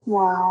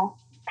Wow.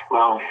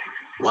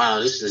 Wow,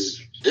 this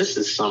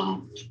is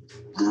some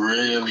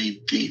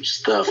really deep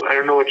stuff. I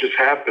don't know what just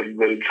happened,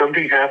 but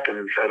something happened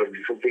inside of me.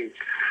 Something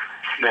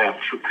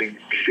snapped. Something.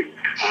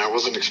 I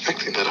wasn't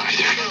expecting that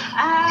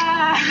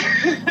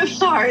either.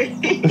 Sorry.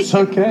 It's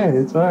okay.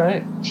 It's all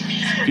right.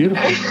 It's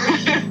beautiful.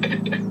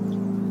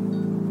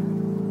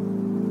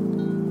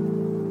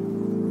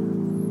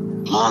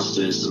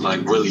 Monster is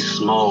like really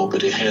small,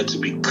 but it had to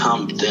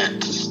become that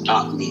to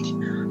stop me.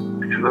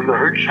 And then the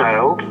hurt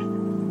child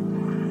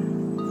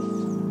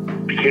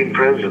became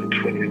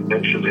present when you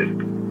mentioned it.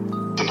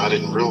 And I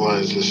didn't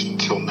realize this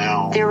until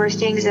now. There were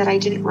things that I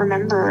didn't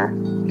remember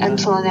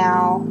until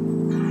now.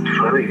 It's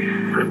funny. I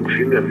haven't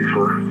seen that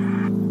before.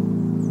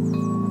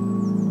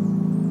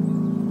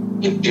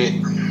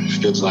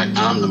 It feels like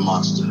I'm the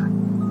monster.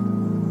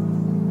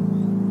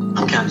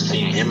 I'm kind of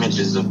seeing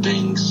images of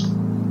things.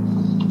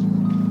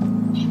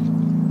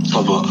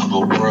 Of a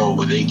world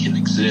where they can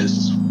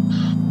exist.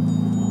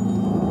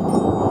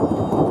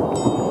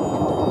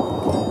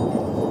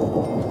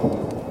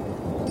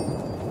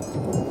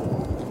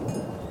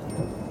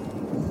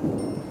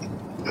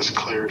 This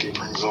clarity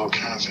brings all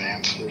kinds of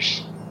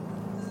answers.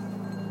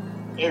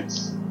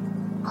 It's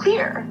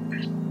clear.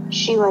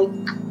 She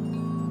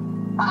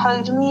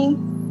hugged me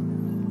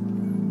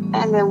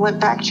and then went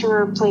back to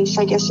her place,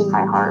 I guess, in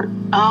my heart.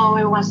 Oh,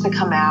 it wants to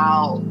come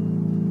out.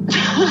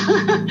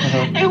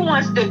 It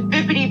wants to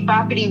bippity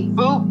boppity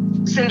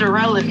boop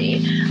Cinderella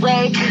me.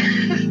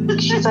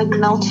 She's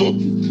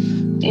melted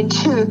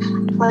into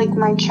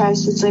my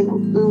chest. It's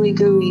ooey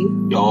gooey.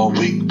 All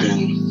week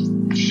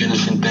been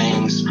finishing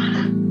things,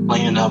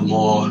 cleaning up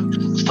more,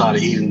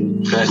 started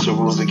eating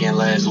vegetables again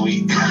last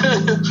week.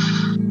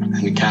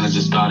 And it kind of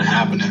just started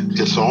happening.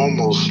 It's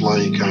almost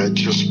like I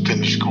just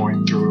finished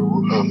going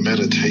through a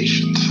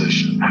meditation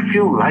session. I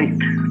feel light.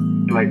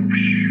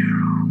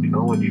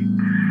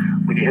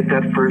 When you hit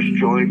that first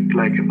joint,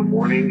 in the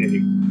morning,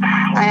 and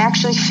I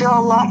actually feel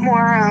a lot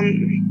more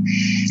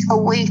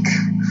awake.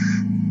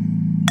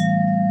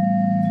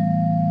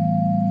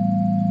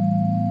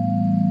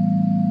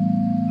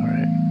 All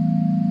right.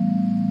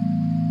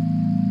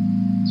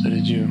 So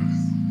did you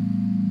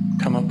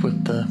come up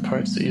with the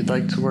parts that you'd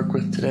like to work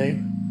with today?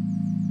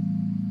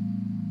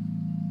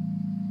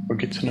 Or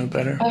get to know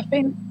better? I've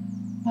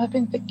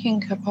been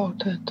thinking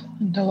about it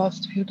in the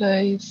last few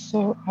days,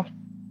 so I've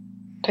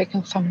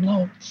taken some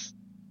notes.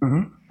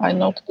 Mm-hmm. I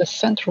note the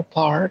central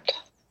part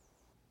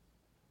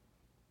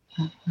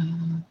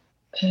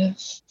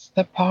is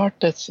the part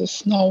that's the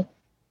snow.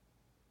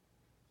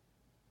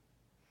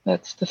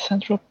 That's the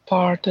central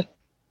part that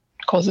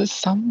causes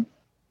some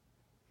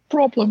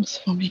problems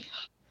for me.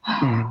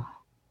 Mm-hmm.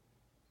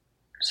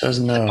 Says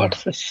no.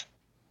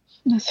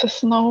 It's a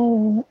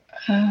snow.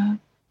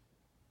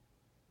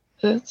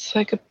 It's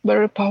a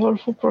very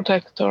powerful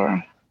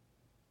protector.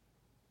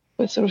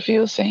 It's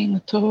refusing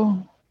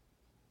to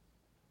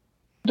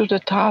do the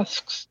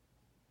tasks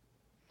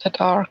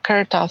that are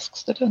care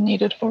tasks that are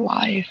needed for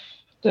life.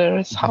 There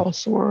is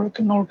housework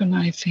and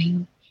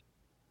organizing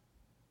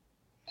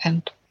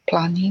and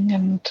planning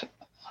and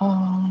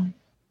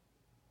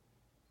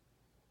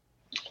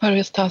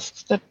various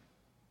tasks that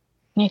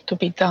need to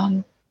be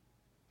done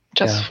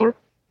just for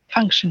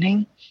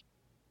functioning.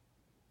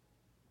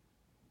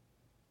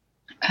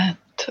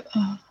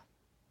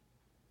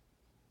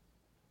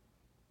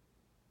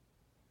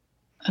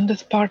 And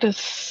this part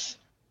is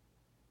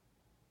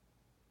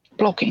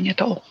blocking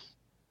it all.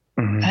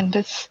 Mm-hmm. And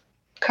this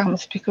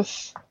comes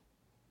because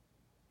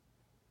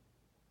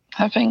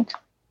I think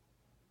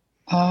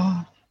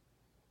I'm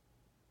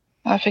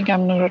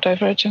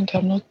neurodivergent.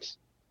 I'm not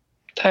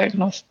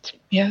diagnosed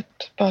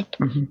yet, but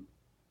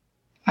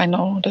I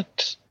know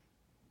that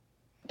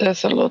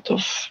there's a lot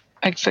of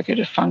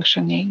executive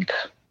functioning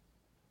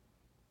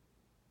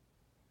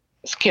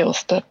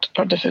skills that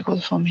are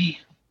difficult for me.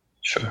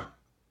 Sure.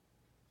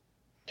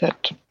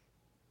 That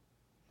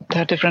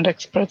there are different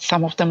experts.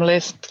 Some of them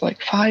list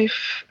 5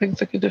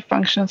 executive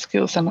function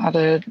skills, and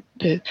others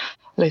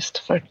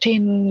list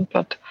 13.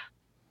 But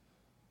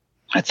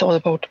it's all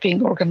about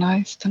being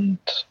organized and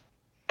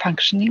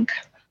functioning.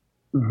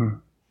 Mm-hmm.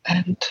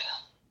 And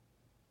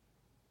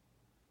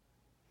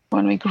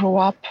when we grow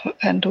up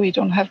and we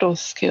don't have those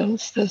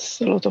skills,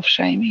 there's a lot of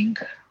shaming.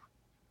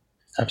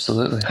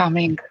 Absolutely.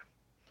 Coming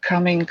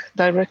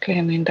directly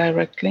and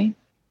indirectly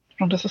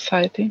from the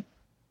society.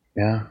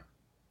 Yeah.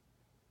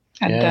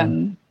 And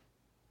then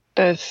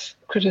there's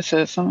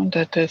criticism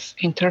that is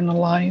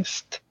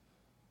internalized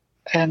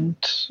and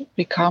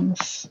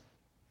becomes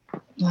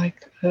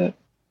like a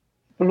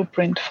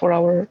blueprint for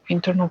our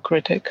internal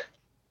critic.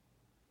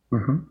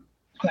 Mm-hmm.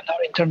 When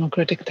our internal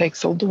critic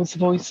takes all those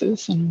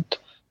voices and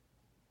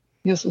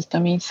uses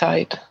them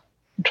inside,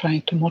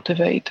 trying to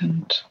motivate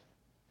and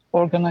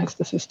organize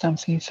the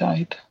systems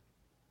inside.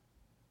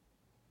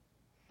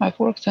 I've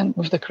worked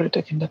with the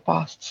critic in the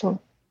past, so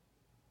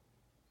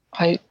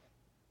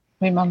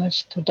we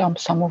managed to dump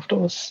some of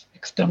those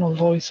external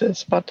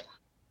voices, but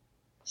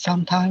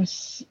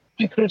sometimes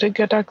a critic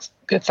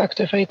gets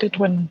activated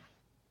when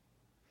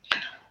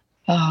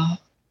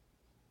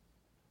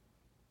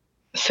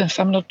since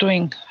I'm not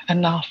doing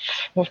enough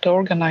of the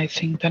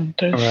organizing, then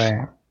there's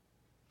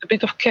a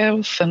bit of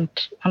chaos and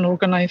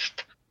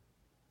unorganized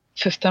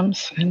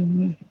systems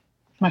in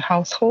my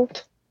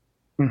household.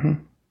 Mm-hmm.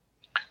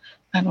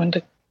 And when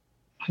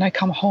I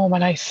come home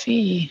and I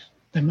see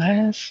the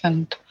mess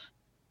and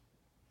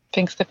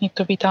things that need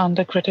to be done,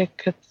 the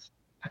critic gets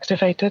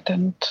activated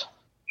and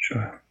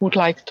would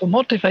like to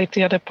motivate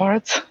the other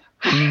parts.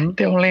 Mm-hmm.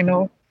 The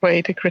only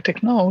way the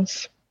critic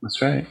knows.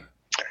 That's right.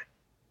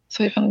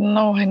 So even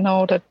though I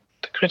know that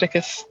the critic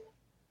is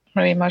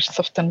very much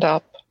softened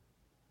up,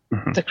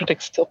 the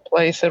critic still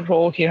plays a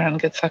role here and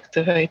gets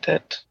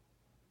activated.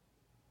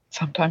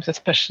 Sometimes,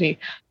 especially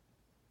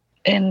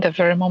in the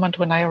very moment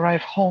when I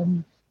arrive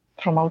home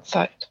from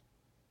outside.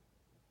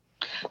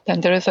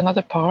 Then there is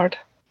another part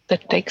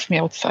that takes me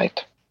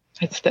outside.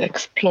 It's the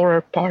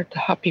explorer part, the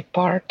happy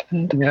part,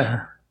 and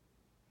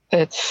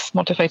it's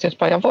motivated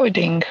by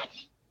avoiding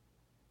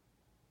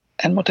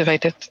and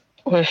motivated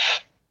with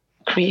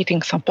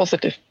creating some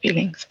positive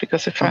feelings.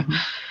 Because if I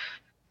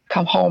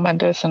come home and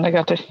there's a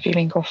negative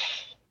feeling of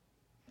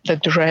the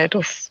dread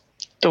of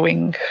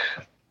doing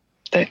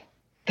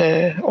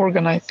the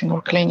organizing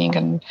or cleaning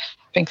and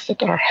things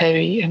that are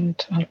heavy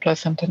and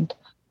unpleasant, and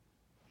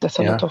there's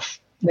a lot of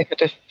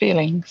negative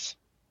feelings.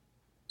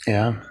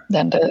 Yeah.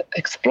 Then the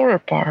explorer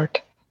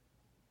part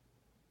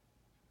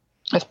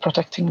is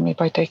protecting me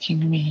by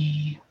taking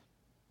me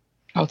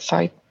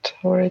outside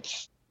where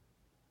it's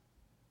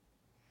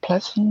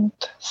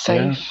pleasant,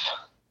 safe.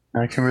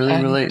 Yeah. I can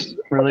really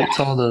relate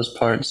to all those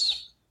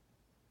parts.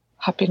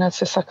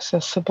 Happiness is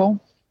accessible.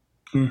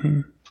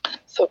 Mm-hmm.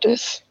 So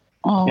this...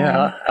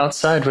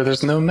 outside where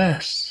there's no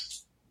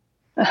mess.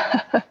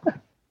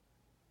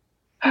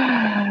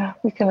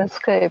 We can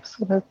escape.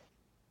 So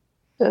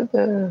that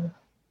the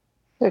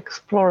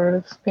explorer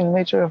has been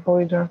major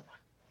avoider,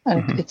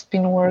 and it's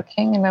been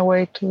working in a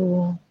way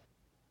to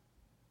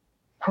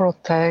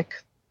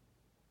protect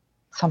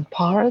some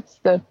parts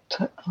that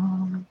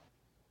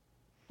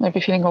may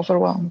be feeling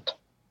overwhelmed.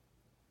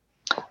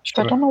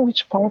 So I don't know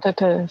which part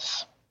it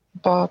is,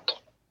 but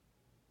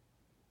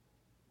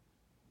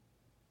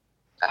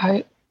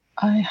I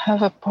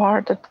have a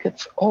part that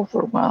gets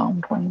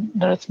overwhelmed when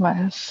there's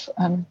mess,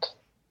 and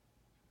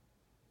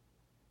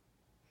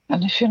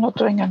if you're not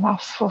doing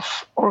enough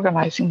of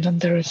organizing, then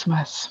there is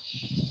mess.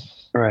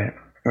 Right.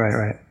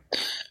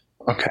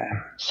 Okay.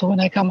 So when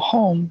I come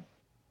home,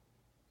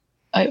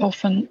 I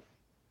often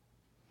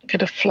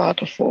get a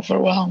flood of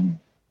overwhelm.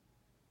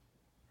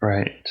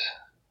 Right.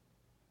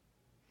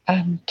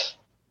 And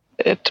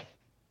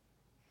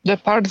the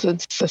part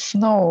that's the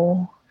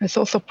snow is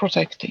also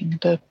protecting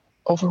the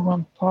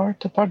overwhelmed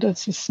part. The part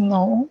that's the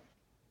snow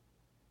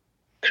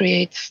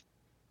creates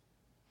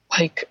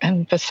like an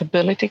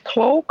invisibility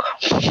cloak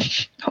of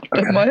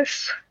the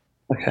mess.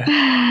 Okay.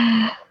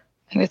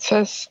 And it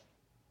says,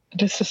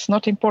 this is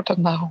not important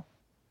now.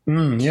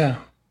 Yeah.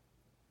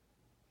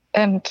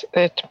 And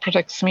it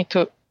protects me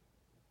to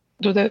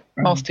do the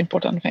most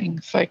important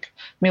things, like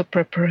meal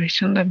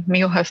preparation. The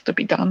meal has to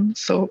be done.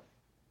 So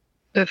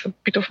there's a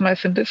bit of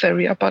mess in this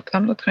area, but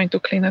I'm not going to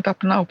clean it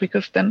up now,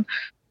 because then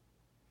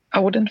I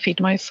wouldn't feed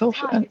myself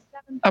and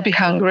I'll be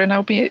hungry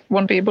and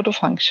won't be able to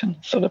function.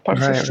 So the part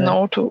of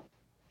snow to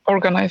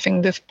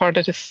organizing this part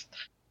that is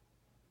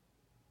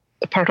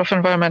a part of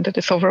environment that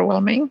is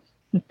overwhelming,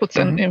 and puts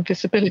an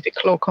invisibility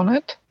cloak on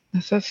it.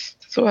 It says,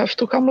 so I have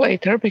to come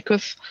later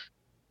because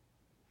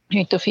you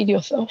need to feed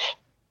yourself.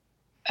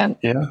 And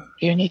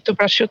you need to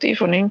brush your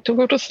teeth, or you need to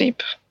go to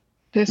sleep.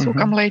 This will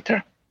come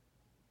later.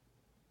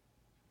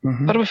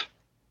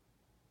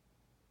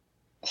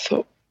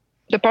 So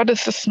the part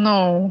is the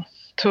snow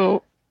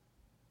to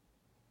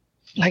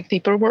like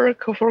deeper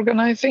work of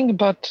organizing,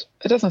 but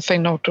it doesn't say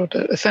no to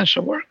the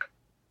essential work.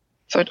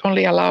 So it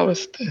only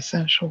allows the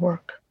essential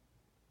work.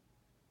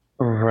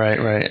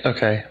 Right.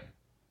 Okay.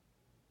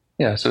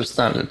 Yeah, so it's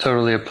not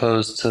totally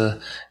opposed to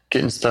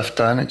getting stuff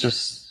done. It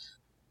just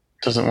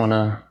doesn't want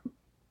to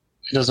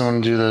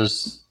do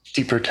those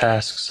deeper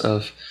tasks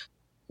of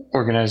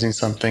organizing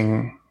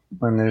something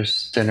when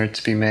there's dinner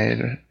to be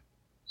made,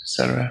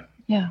 etc.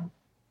 Yeah.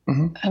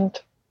 And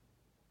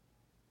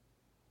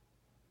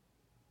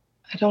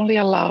it only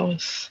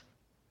allows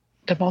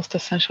the most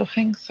essential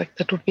things, like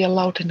that would be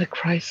allowed in the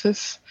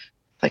crisis.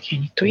 Like you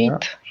need to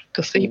eat,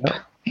 to sleep,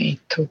 you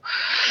need to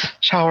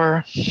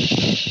shower.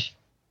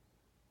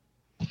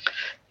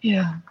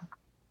 Yeah.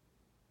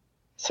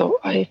 So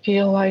I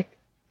feel like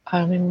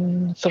I'm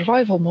in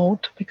survival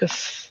mode,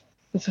 because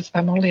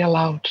I'm only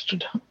allowed to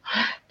do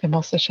the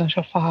most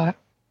essential care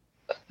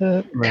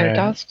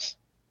tasks.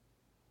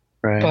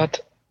 Right.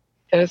 But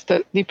there's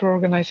the deeper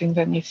organizing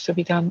that needs to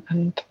be done,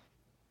 and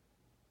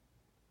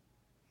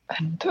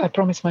I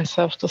promised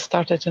myself to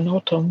start it in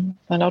autumn,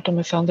 and autumn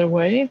is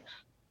underway,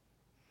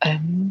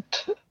 and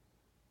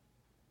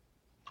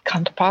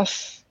can't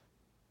pass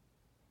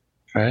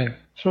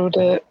through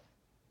the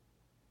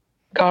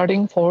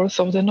guarding force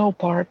of the no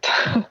part.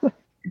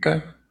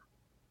 Okay.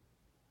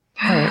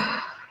 All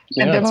right.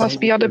 And there must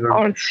be other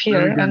parts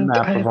here, and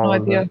I have no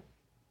idea.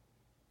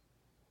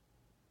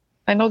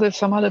 I I know there's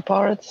some other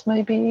parts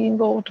maybe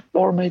involved,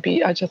 or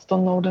maybe I just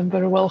don't know them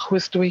very well, who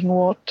is doing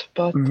what.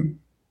 But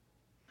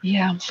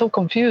yeah, I'm so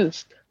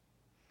confused.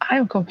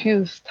 I'm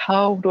confused.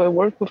 How do I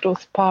work with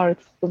those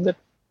parts so that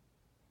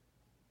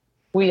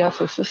we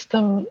as a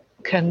system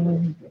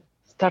can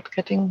start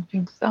getting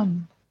things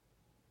done?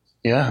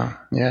 Yeah.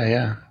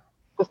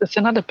 Because there's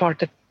another part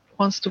that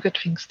wants to get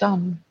things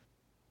done.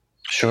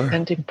 Sure.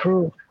 And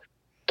improve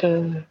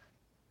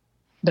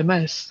the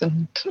mess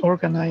and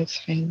organize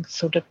things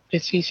so that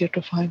it's easier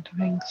to find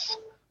things.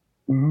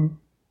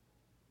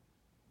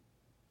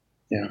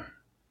 Yeah.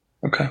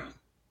 Okay.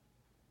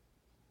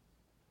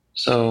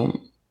 So,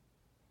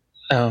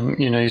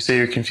 you say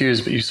you're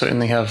confused, but you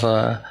certainly have.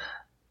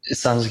 It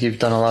sounds like you've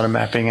done a lot of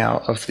mapping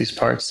out of these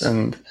parts,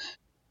 and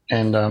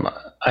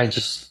I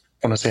just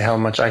want to say how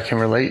much I can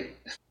relate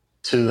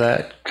to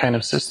that kind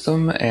of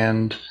system,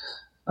 and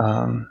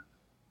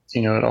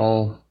it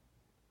all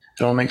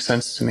makes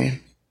sense to me.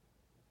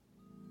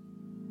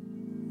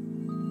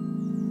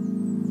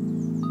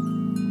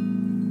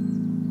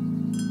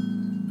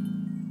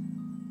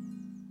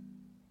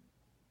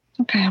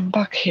 Okay, I'm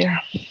back here.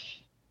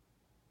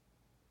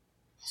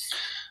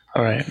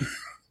 All right.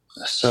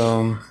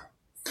 So,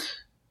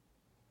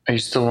 are you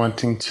still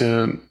wanting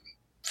to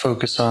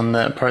focus on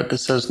that part that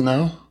says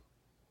no?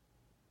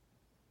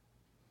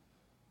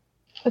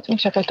 Let me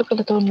check. I took a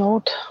little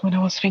note when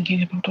I was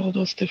thinking about all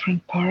those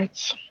different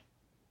parts.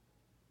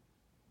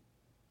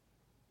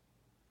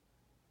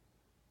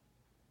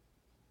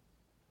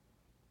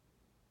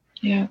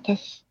 Yeah,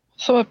 there's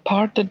also a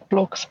part that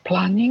blocks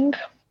planning.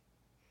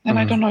 And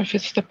I don't know if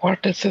it's the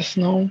part that says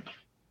no.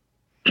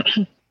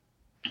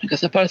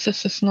 Because the part that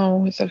says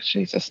no is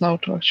actually says no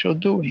to actual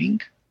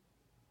doing.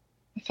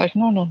 It's like,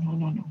 no.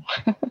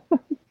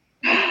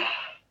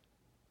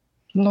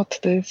 Not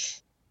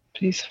this.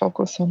 Please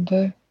focus on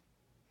the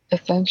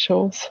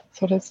essentials.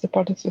 So that's the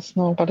part that says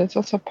no. But it's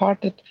also a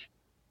part that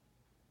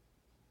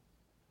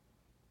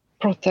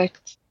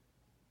protects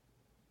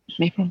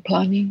me from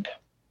planning.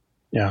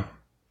 Yeah.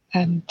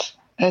 And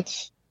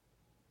it's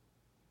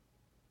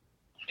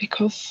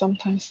because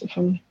sometimes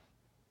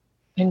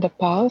in the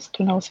past,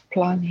 when I was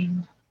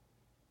planning,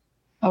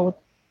 I would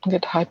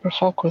get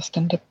hyper-focused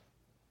and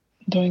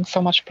doing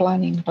so much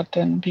planning, but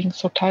then being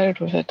so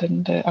tired with it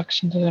and the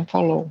action didn't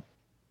follow.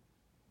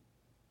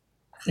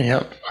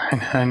 Yep,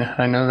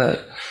 I know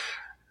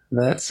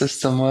that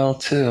system well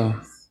too.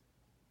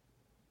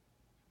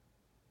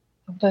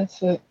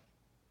 That's it.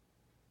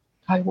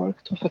 I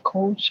worked with a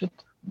coach at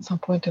some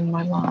point in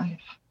my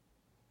life.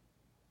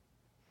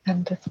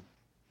 And this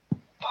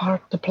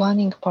part, the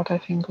planning part, I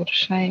think got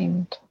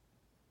shamed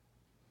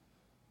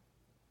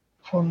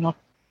for not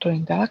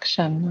doing the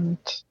action. And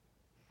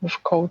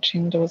with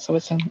coaching, there was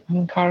always an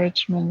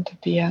encouragement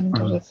at the end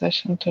of the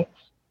session to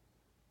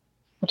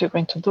what you're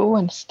going to do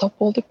and stop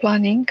all the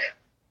planning.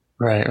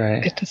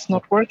 Right. It is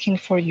not working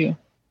for you.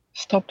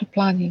 Stop the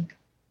planning.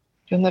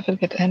 You'll never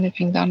get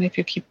anything done if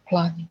you keep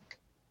planning.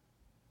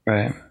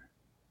 Right.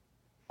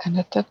 And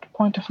at that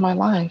point of my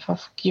life,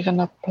 I've given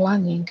up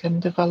planning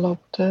and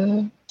developed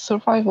a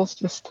survival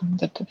system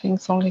that the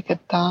things only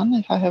get done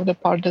if I have the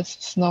part that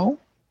says no.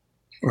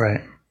 Right.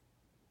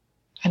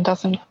 And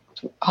doesn't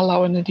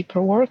allow any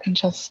deeper work and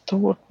just do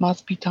what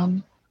must be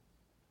done.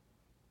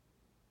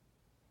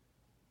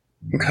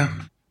 Okay.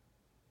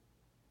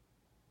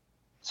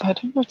 So I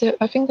don't know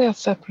I think they are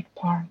separate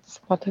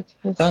parts, but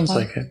it sounds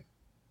like it.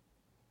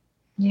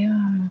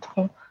 Yeah.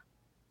 So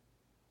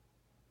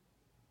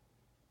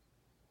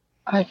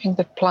I think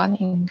that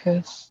planning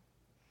is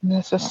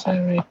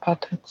necessary,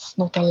 but it's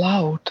not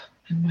allowed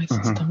in my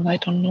system, and I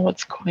don't know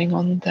what's going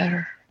on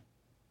there.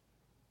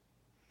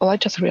 Well, I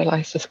just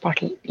realized this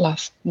part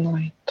last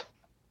night.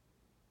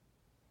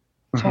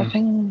 So I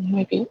think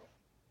maybe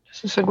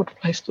this is a good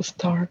place to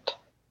start.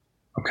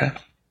 Okay.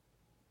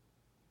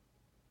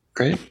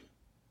 Great.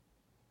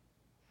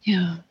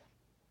 Yeah.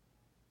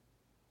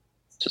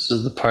 This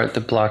is the part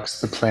that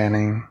blocks the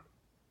planning.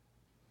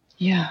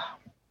 Yeah.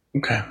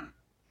 Okay.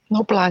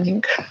 No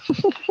planning.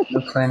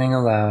 No planning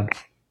allowed.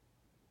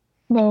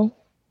 No.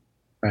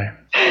 Right.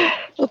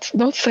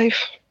 Not safe.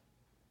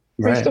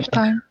 Waste of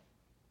time.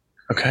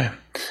 Okay.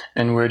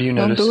 And where do you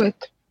notice? Don't do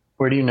it.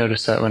 Where do you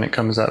notice that when it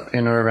comes up,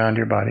 in or around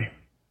your body?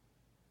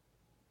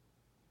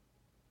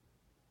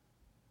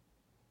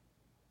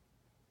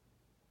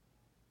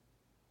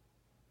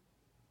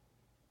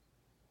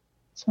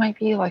 It might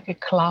be like a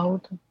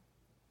cloud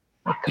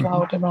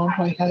around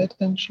my head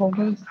and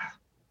shoulders,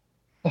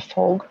 a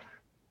fog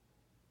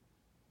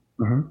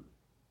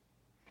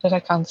that I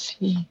can't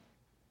see.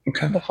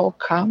 Okay. The fog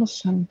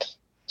comes and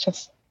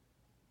just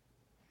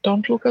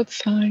don't look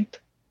outside.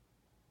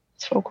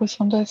 Let's focus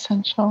on the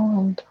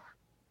essential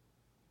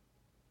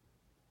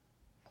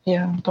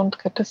and don't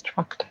get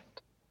distracted.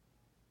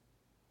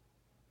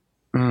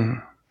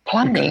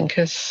 Planning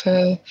is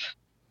a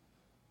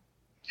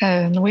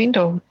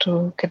window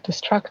to get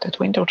distracted,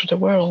 window to the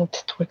world,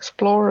 to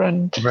explore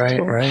and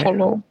to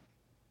follow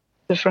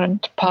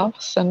different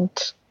paths and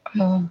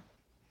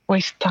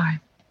waste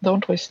time.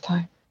 Don't waste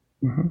time.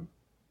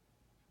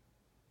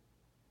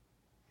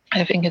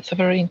 I think it's a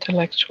very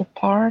intellectual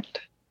part.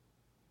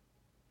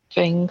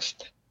 Things,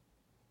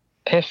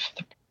 if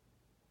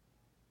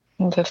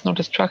there's no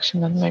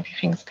distraction, then maybe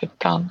things get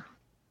done.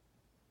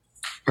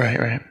 Right,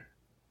 right.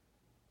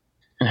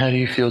 And how do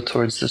you feel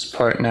towards this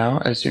part now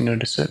as you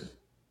notice it?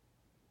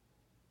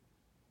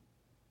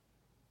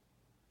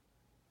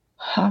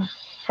 I'm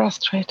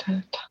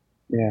frustrated.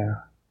 Yeah.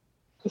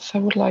 Because I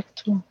would like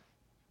to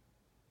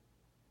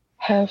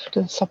have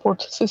the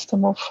support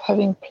system of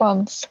having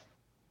plans.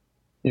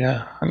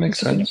 Yeah, that makes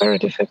sense. It's been very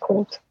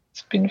difficult.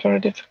 It's been very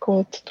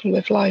difficult to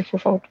live life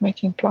without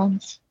making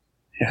plans.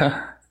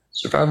 Yeah,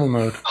 survival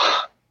mode.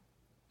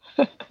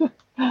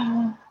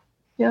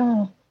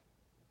 Yeah.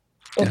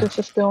 But this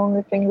is the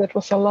only thing that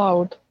was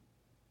allowed.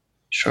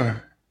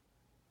 Sure.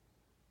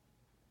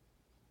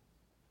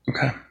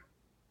 Okay.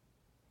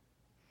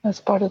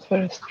 This part is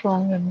very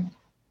strong, and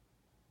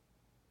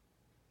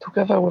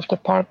together with the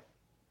part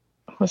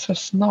who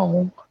says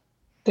no,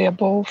 they are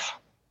both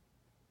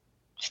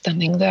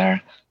standing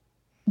there,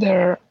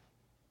 their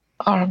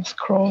arms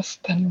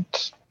crossed, and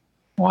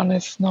one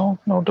is no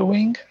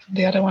doing,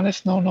 the other one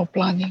is no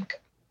planning.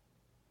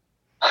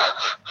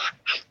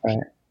 Right.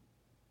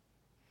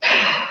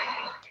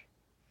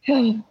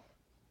 Yeah,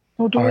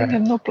 no doing Right.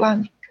 and no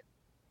planning.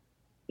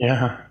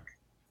 Yeah.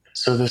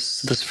 So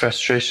this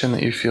frustration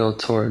that you feel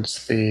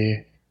towards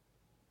the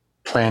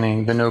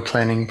planning, the no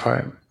planning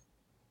part,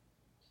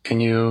 can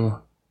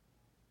you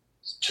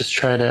just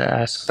try to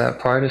ask that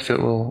part if it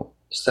will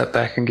step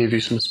back and give you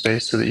some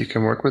space so that you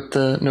can work with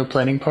the no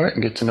planning part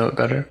and get to know it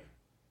better?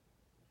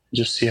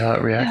 Just see how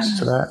it reacts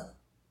to that.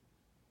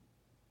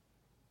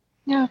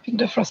 Yeah, I think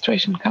the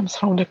frustration comes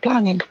from the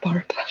planning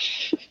part.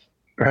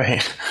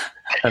 Right.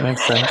 That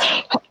makes sense.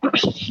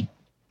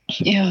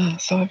 Yeah,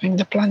 so I think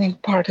the planning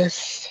part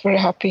is very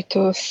happy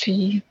to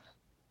see,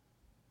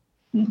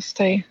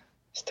 stay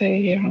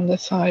here on the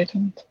side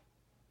and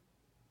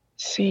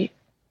see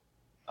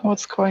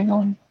what's going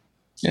on.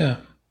 Yeah.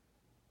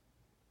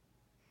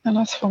 And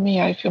as for me,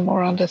 I feel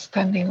more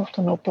understanding of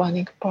the no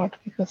planning part,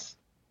 because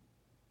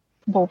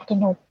both of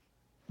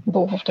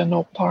the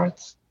no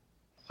parts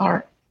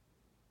are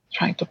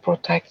trying to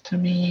protect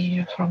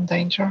me from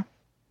danger.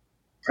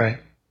 Right.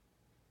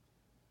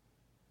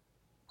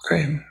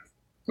 Great.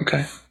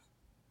 Okay.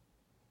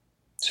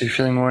 So you're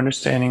feeling more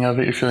understanding of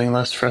it. You're feeling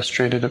less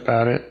frustrated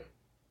about it.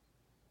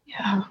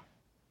 Yeah.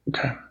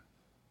 Okay.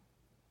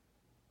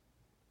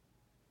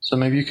 So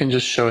maybe you can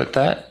just show it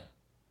that.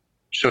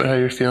 Show it how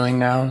you're feeling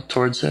now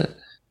towards it,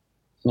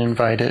 and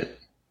invite it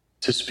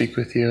to speak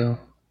with you.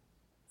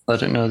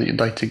 Let it know that you'd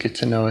like to get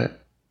to know it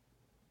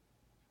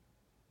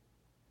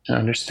and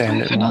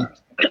understand it more.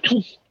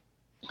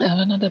 I have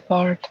another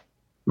part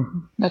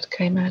that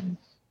came in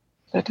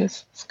that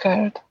is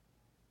scared.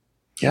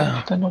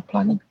 Yeah. The no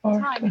planning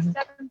part. And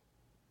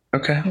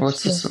okay,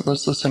 let's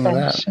listen to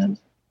that.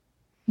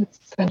 It's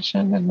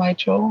tension in my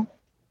jaw.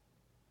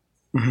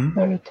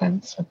 Very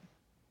tense.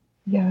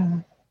 Yeah.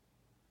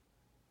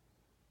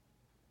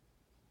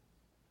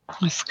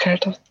 I'm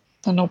scared of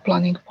the no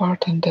planning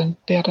part, and then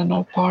the other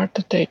no part,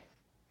 that they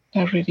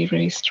are really,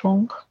 really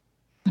strong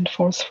and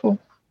forceful.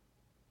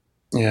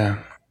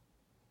 Yeah.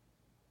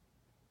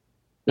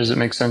 Does it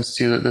make sense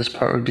to you that this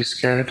part would be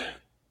scared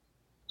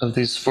of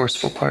these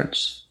forceful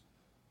parts?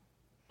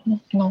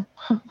 No.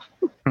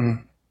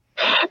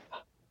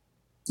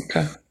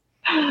 Okay.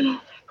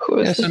 Who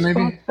is so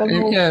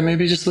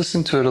maybe just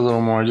listen to it a little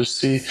more. Just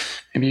see,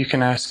 maybe you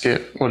can ask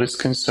it what its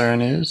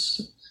concern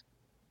is,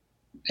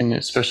 and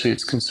especially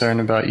its concern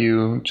about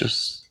you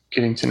just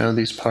getting to know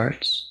these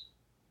parts.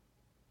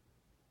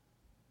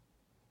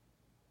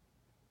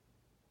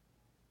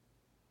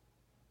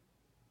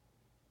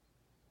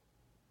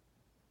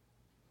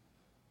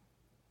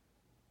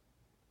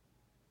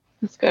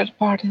 The scared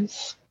part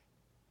is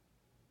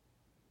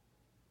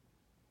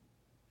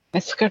I'm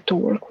scared to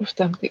work with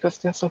them because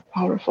they're so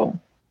powerful.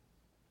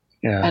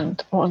 Yeah.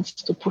 And wants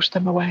to push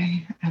them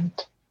away and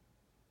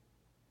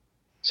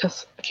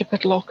just keep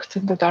it locked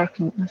in the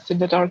darkness, in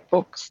the dark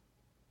box.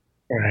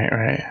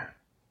 Right.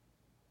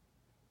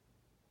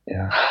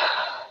 Yeah.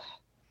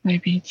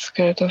 Maybe it's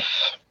scared of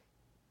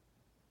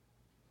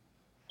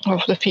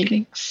the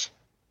feelings.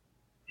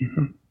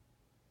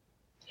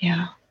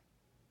 Yeah.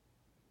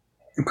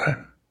 Okay.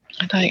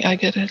 And I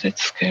get it,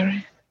 it's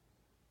scary.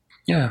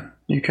 Yeah,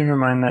 you can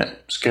remind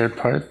that scared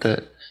part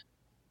that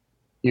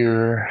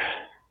you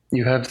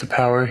have the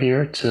power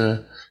here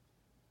to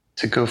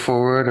go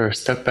forward or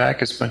step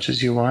back as much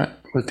as you want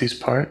with these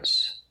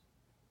parts,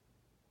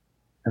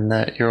 and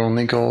that your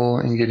only goal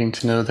in getting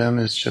to know them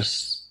is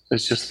just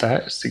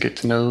to get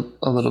to know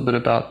a little bit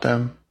about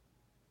them.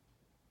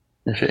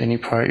 If at any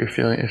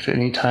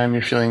time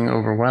you're feeling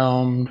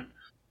overwhelmed,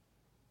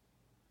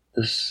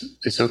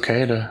 it's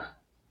okay to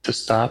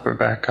stop or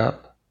back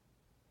up.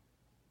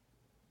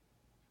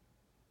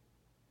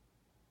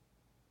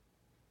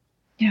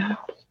 Yeah,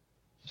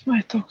 I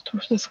talked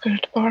with the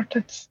scared part.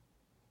 It's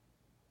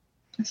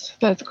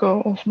let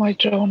go of my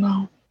jaw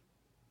now.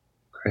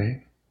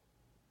 Great.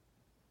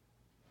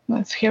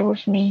 is here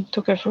with me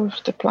together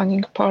with the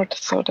planning part,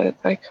 so that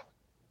like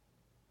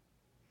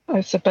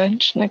there's a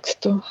bench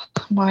next to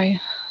my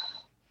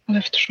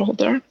left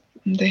shoulder,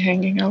 and they're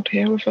hanging out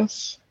here with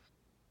us.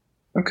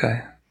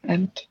 Okay.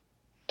 And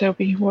they'll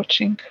be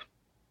watching.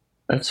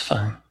 That's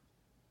fine.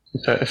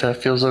 If that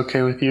feels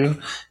okay with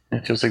you,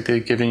 and it feels like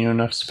they've given you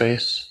enough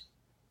space,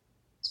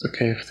 it's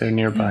okay if they're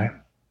nearby.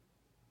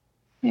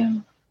 Yeah.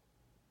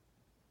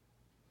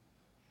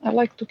 I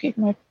like to keep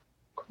my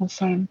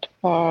concerned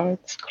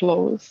parts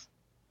close.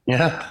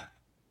 Yeah.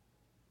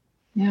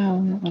 Yeah,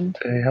 and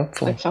very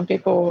helpful. Like some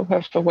people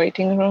have a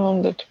waiting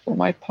room, that for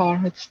my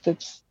parts,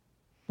 that's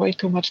way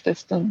too much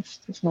distance.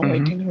 There's no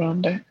waiting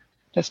room there.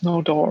 There's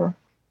no door.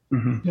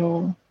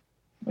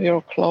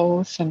 You're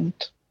close and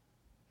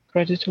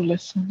ready to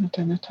listen at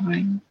any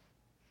time.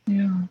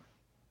 Yeah.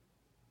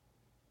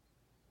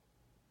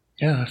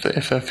 Yeah,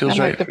 if that feels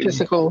right.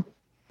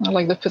 I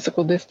like the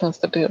physical distance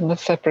that they're on a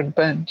separate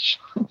bench.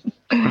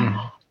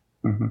 Yeah.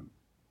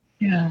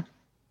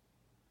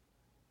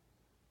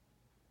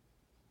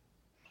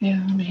 Yeah,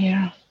 I'm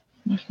here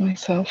with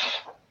myself.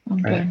 I'm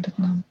blended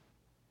now.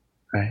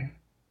 Right.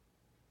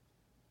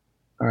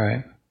 All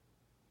right.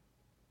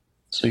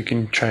 So you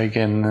can try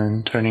again,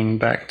 then turning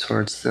back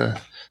towards the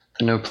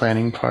no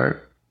planning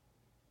part.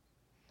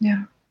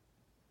 Yeah.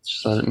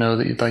 Just let it know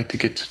that you'd like to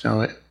get to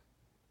know it.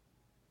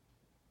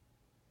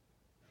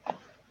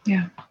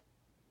 Yeah.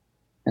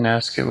 And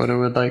ask it what it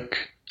would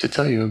like to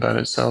tell you about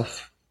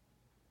itself,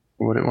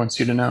 or what it wants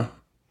you to know.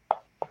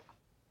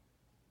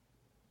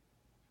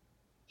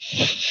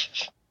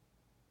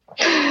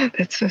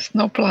 It's just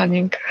no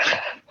planning.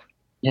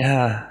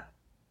 Yeah.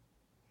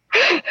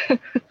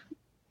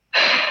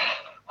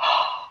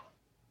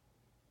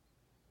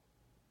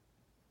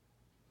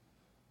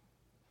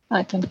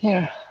 I can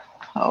hear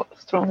how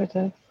strong it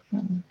is.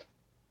 And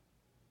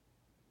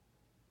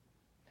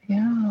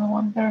yeah, I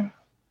wonder.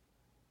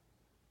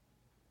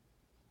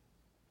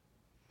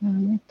 I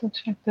need to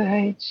check the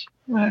age.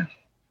 Well,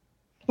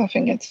 I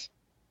think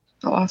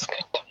I'll ask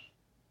it.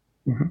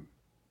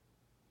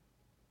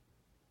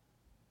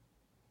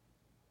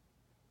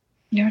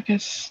 Yeah, I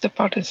guess the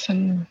part is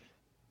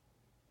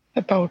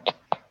about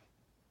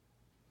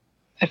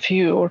a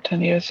few or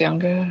 10 years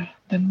younger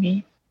than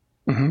me.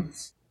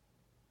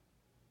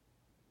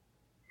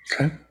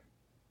 Okay.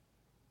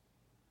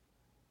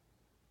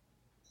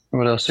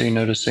 What else are you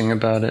noticing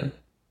about it?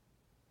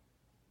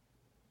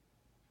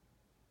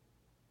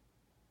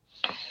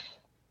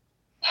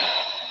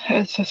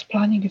 It says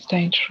planning is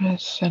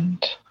dangerous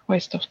and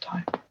waste of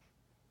time.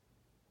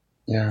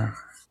 Yeah.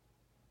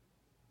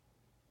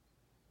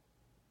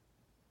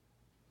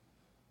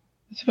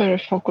 It's very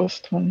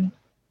focused on...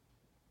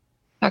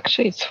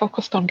 Actually, it's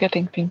focused on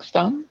getting things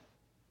done.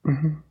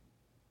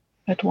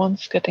 At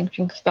once, getting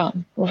things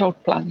done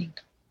without planning.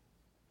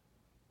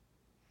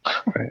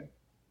 Right.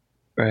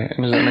 Right.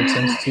 And does that make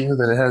sense to you,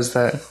 that it has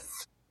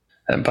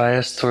that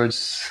bias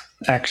towards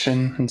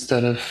action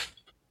instead of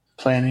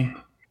planning?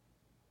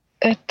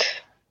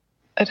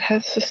 It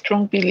has a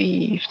strong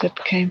belief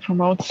that came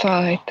from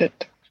outside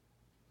that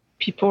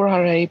people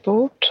are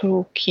able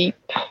to keep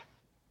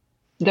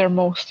their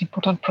most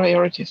important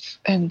priorities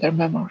in their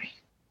memory.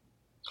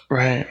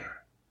 Right.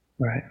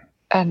 Right.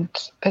 And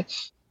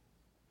it's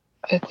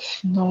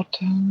not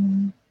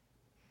an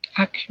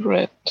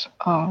accurate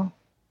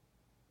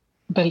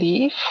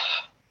belief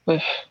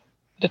with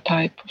the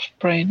type of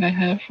brain I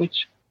have,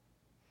 which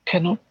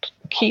cannot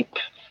keep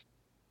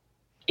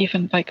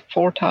even like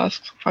 4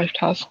 tasks, 5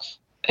 tasks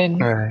in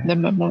the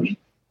memory.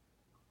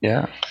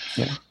 Yeah.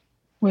 Yeah.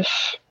 With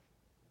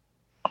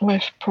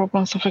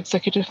programs of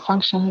executive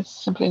function, it's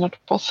simply not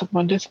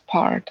possible, and this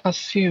part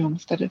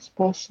assumes that it's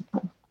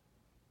possible.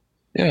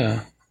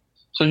 Yeah.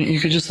 So you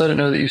could just let it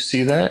know that you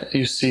see that.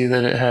 You see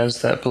that it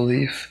has that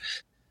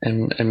belief,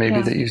 and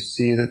maybe that you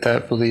see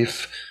that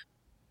belief,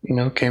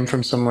 came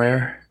from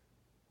somewhere.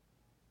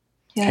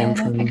 Yeah, I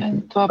think I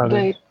need to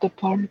update the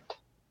part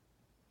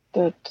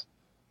that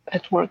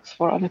it works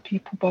for other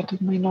people, but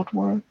it may not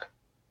work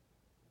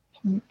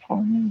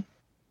for me.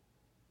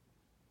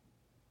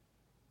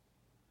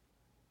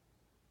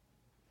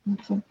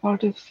 And some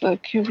part is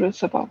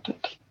curious about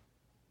it.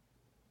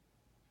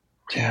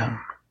 Yeah.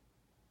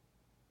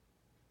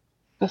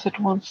 Because it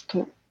wants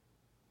to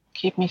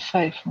keep me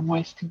safe from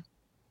wasting.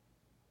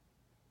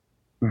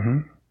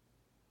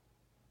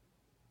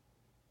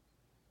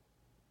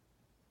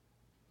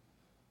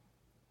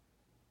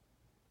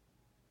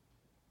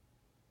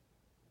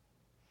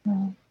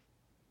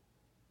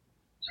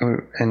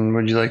 And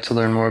would you like to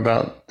learn more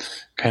about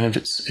kind of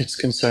its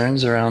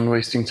concerns around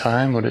wasting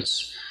time? What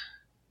its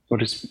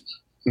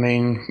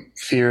main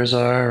fears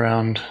are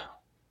around,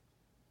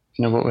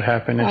 what would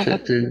happen if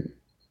it did?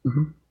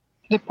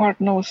 The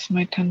part knows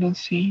my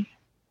tendency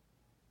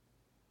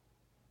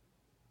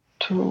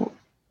to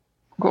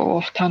go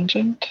off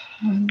tangent,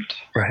 and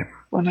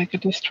when I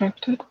get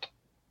distracted.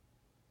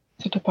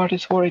 So the part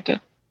is worried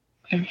that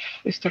if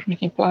we start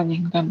making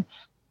planning, then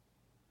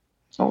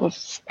I will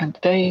spend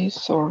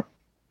days or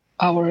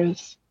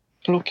hours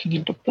looking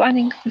into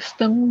planning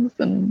systems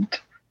and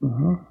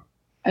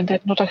then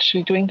not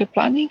actually doing the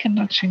planning and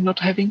actually not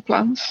having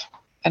plans,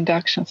 and the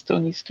action still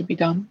needs to be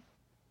done.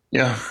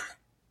 Yeah.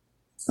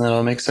 That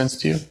all makes sense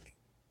to you?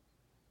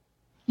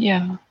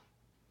 Yeah.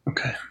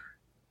 Okay.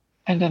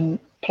 And then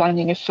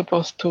planning is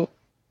supposed to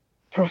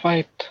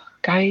provide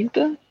guide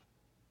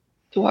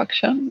to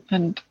action,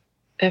 and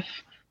if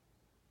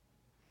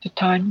the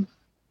time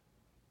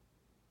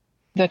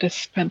that is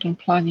spent on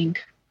planning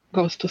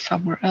goes to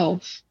somewhere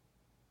else,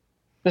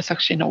 there's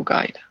actually no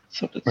guide.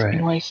 So that's Right.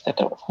 in ways that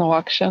there was no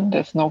action,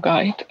 there's no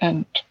guide,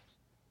 and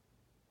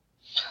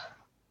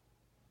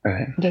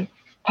Right. the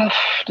path,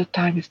 the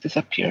time has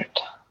disappeared.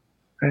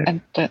 Right.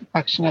 And the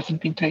action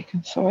hasn't been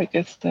taken. So I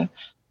guess the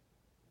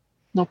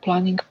no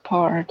planning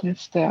part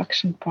is the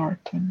action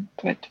part, and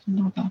I didn't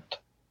know that.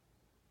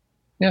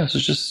 Yeah, so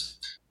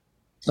just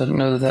let it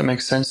know that that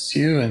makes sense to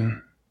you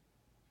and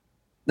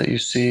that you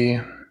see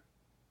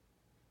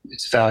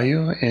its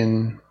value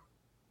in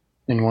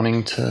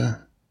wanting to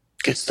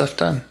get stuff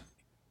done.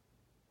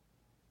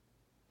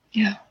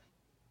 Yeah.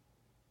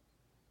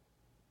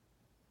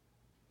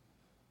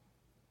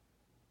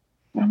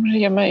 I'm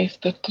really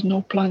amazed that the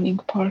no planning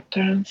part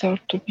turns out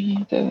to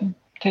be the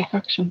take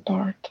action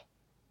part.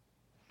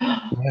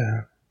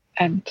 Yeah.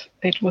 And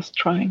it was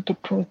trying to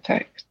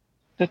protect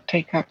the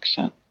take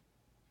action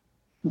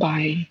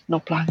by no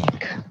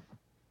planning.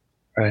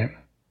 Right.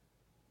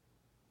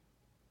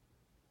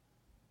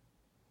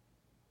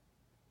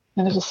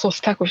 And I was so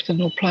stuck with the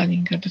no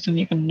planning, I didn't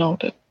even know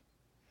that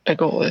the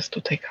goal is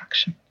to take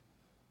action.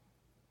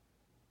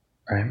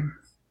 Right.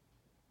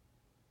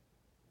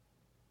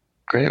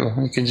 Great.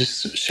 Well, you can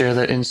just share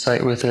that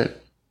insight with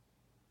it.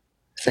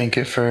 Thank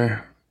it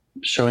for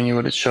showing you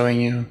what it's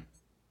showing you.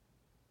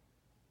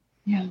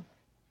 Yeah.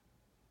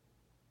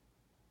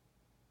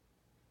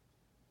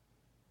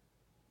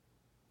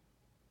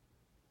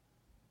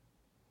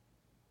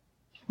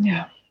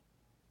 Yeah.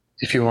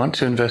 If you want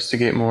to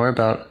investigate more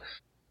about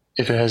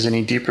if it has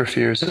any deeper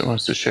fears it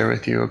wants to share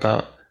with you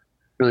about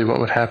really what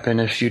would happen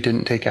if you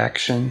didn't take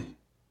action,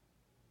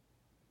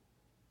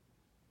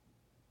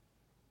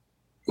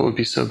 what would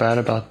be so bad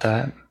about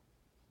that?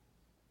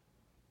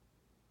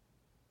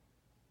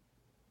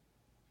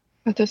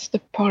 But that's the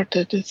part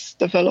that is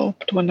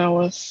developed when I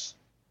was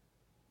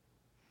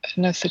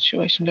in a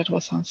situation that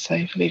was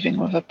unsafe, living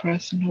with a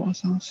person who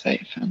was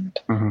unsafe, and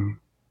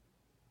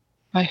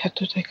I had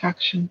to take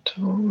action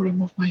to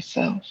remove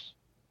myself,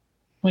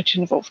 which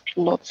involved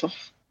lots of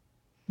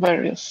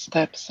various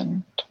steps,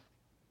 and it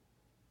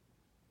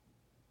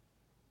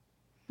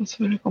was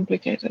very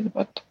complicated,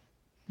 but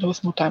there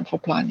was no time for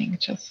planning.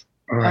 Just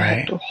Right. I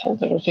had to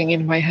hold everything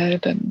in my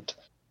head and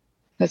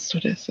let's do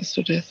this,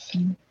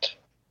 and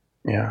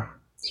Yeah.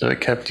 So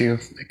it kept you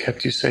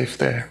safe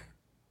there.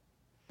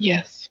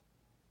 yes.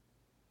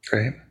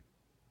 Great.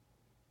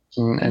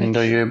 And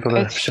are you able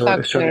to show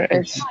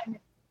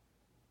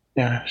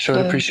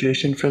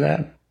appreciation for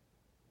that?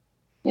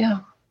 Yeah.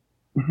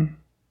 Mm-hmm.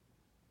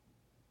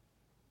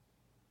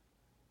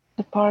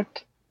 The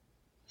part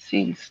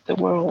sees the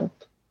world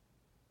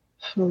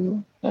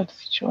through that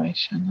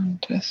situation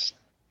and just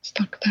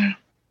stuck there.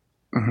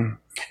 Mm-hmm.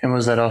 And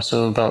was that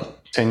also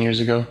about 10 years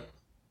ago?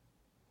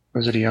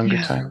 Was it a younger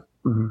time?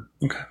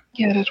 Mm-hmm. Okay.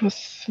 Yeah, that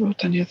was about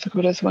 10 years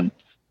ago. That's when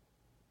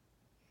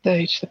the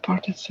age the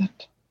part is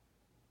set.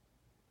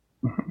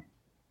 Mm-hmm.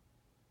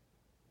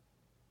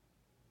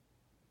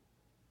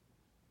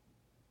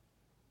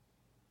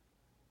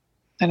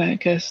 And I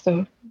guess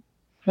the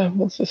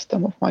whole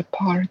system of my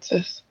parts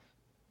is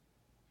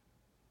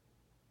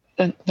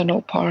the no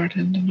part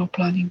and the no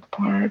planning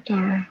part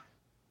are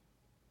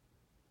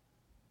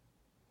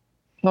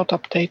not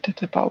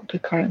updated about the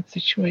current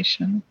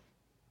situation.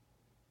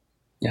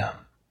 Yeah.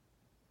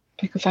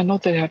 Because I know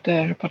they are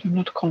there, but I'm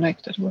not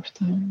connected with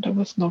them. There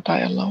was no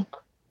dialogue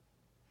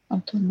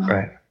until now.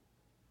 Right.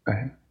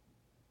 Right.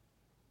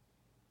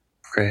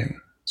 Great.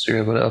 So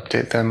you're able to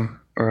update them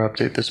or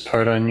update this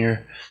part on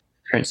your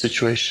current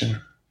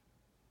situation.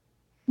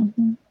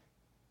 Mm-hmm.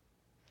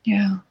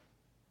 Yeah.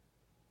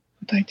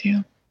 Good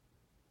idea.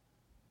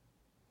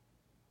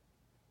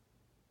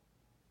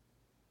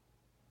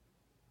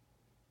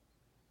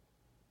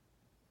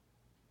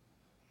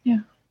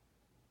 Yeah.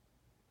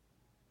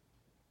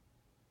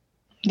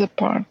 The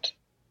part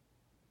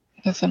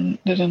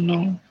didn't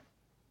know.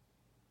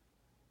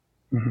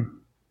 Mm-hmm.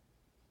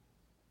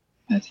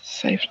 It's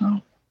safe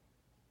now.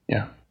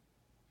 Yeah.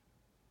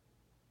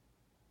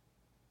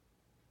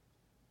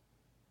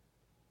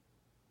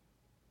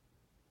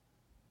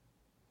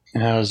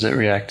 And how is it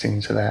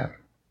reacting to that?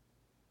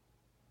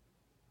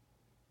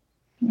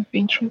 With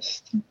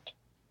interest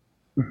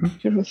and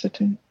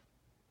curiosity.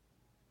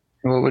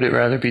 And what would it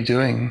rather be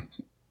doing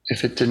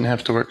if it didn't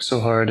have to work so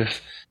hard?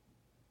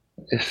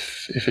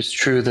 If it's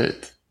true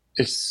that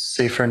it's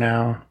safer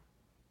now?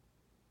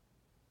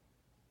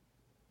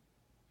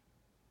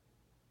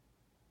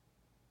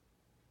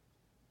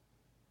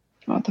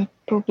 Oh, that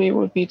probably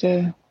would be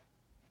the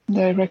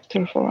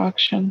director for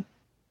action.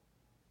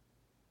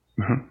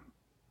 Mm-hmm.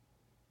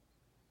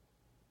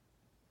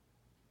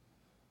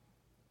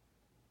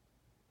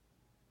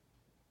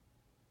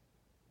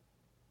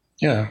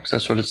 Yeah, 'cause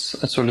that's what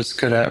it's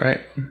good at,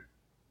 right?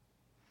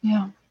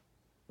 Yeah.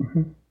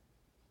 Mm-hmm.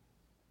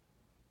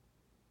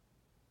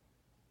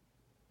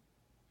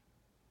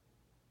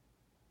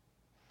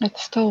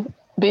 It's still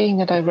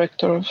being a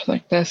director of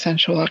like the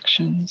essential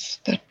actions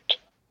that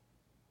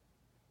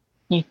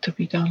need to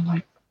be done,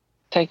 like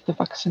take the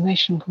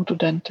vaccination, go to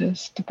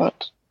dentist,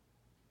 but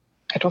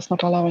it was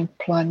not allowing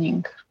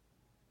planning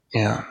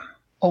Yeah.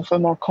 of a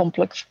more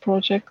complex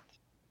project.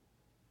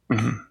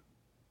 Mm-hmm.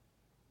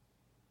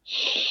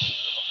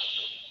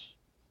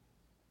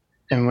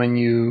 And when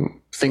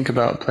you think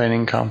about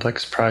planning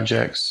complex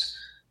projects,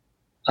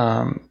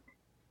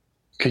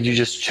 could you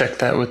just check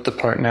that with the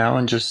part now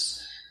and just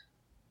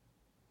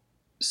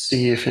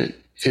see if it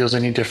feels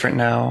any different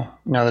now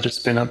that it's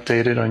been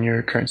updated on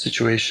your current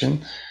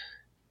situation?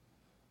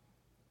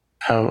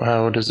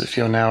 How does it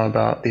feel now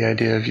about the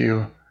idea of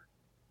you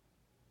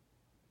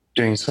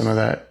doing some of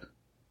that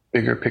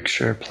bigger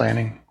picture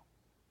planning?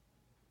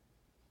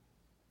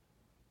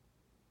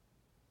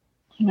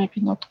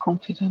 Maybe not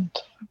confident.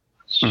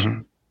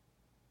 Mm-hmm.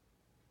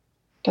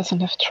 Doesn't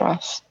have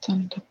trust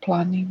in the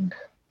planning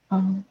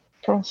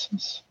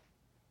process.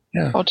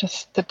 Yeah. Or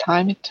just the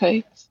time it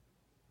takes.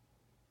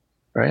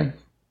 Right.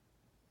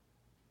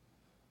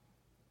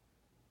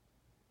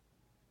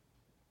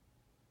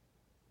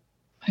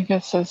 I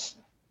guess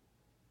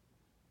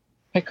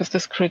because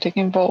there's critic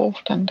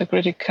involved, and the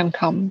critic can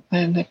come,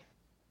 and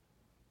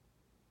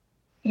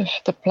if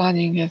the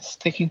planning is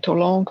taking too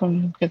long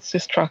and gets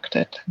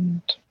distracted,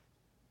 and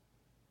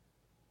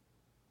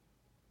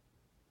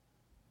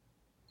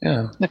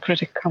the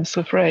critic comes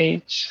with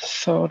rage,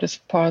 so this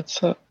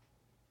part's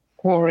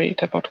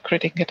worried about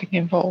critic getting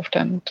involved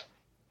and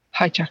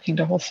hijacking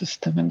the whole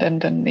system, and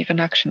then even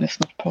action is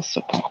not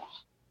possible.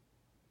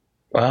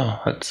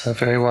 Wow, that's a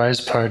very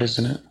wise part,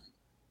 isn't it?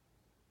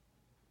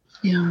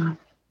 Yeah.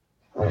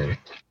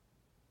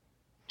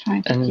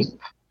 Trying to keep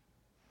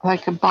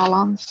like a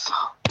balance.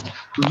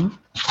 Mm-hmm.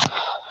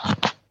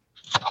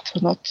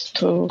 not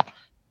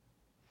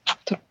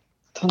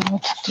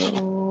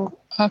to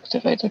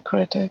activate the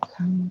critic,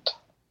 and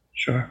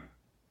sure.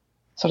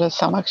 So that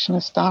some action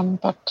is done,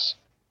 but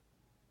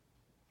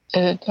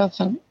the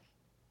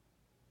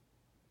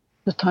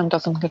time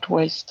doesn't get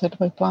wasted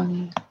by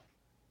planning.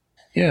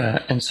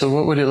 Yeah, and so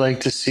what would it like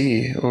to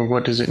see, or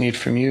what does it need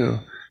from you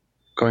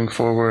going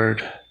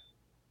forward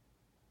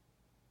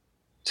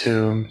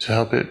to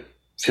help it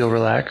feel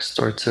relaxed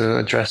or to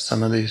address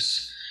some of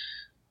these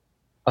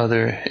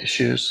other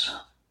issues?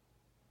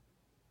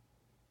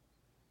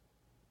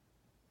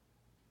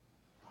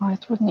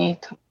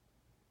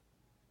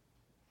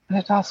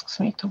 It asks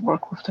me to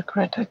work with the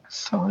critics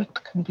so it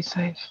can be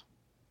safe.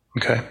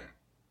 Okay.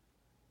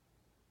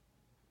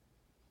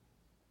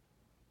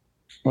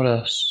 What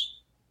else?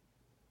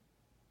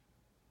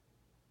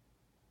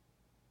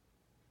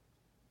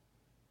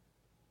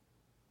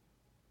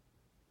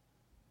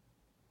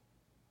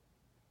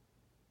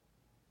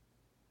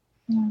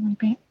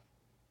 Maybe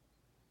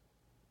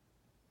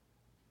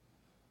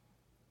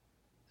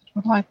I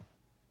would like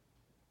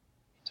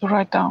to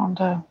write down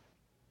the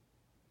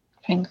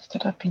things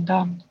that have been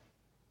done.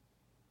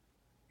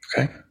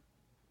 Okay.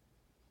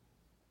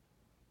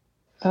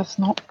 There's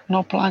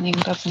no planning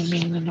doesn't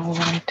mean no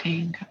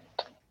writing.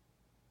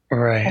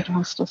 Right. It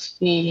wants to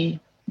see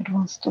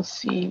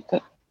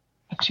the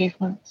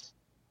achievements,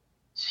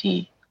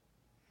 see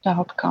the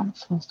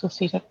outcomes, wants to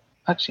see that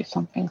actually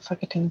some things are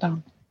getting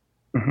done.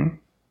 Mm-hmm.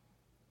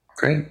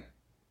 Great.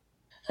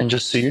 And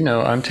just so you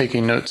know, I'm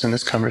taking notes in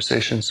this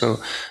conversation. So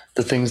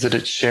the things that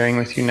it's sharing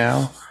with you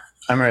now,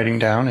 I'm writing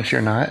down. If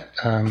you're not,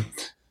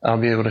 I'll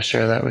be able to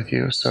share that with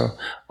you. So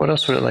what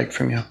else would it like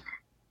from you?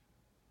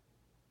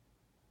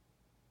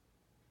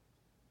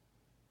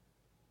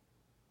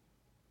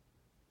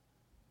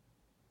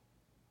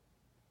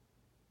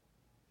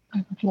 I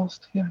got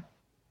lost here.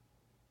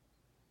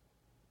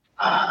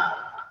 Yeah,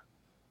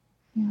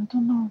 I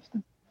don't know if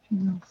there's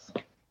anything else.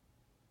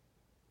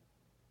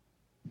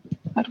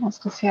 It wants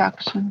to see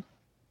action.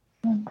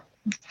 And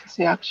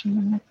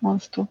it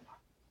wants to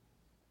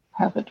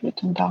have it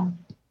written down.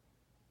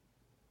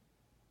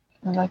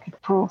 And like a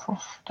proof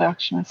of the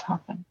action has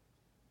happened.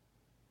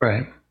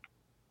 Right.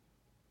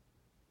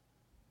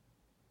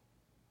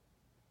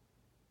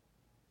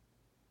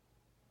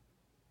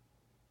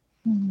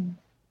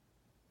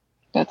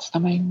 That's the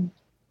main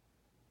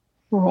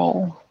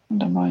role,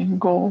 the main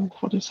goal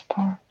for this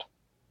part.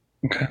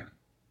 Okay.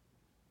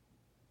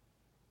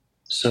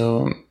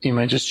 So you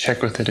might just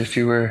check with it if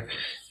you were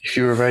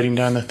writing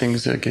down the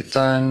things that get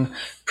done,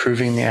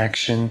 proving the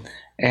action,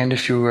 and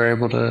if you were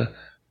able to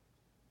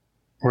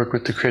work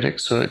with the critic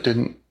so it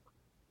didn't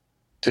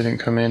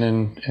come in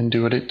and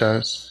do what it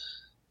does.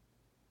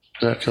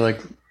 Does that feel like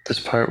this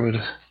part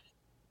would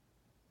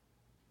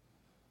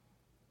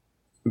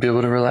be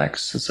able to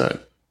relax? Is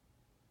that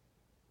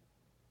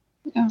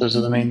those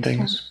are the main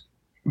things?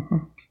 Mm-hmm.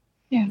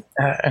 Yeah.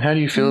 And how do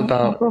you feel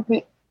about?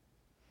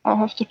 I'll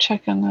have to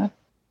check in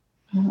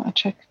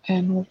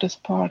with this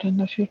part in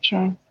the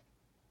future.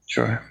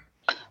 Sure.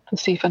 to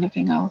see if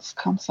anything else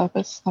comes up.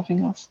 It's nothing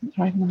else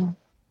right now.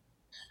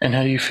 And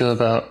how do you feel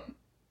about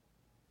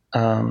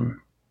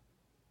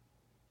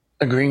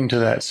agreeing to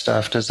that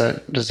stuff? Does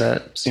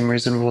that seem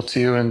reasonable to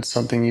you and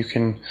something you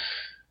can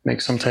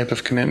make some type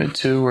of commitment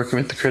to, working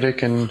with the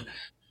critic and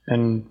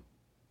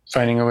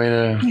finding a way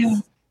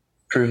to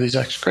prove these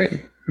acts?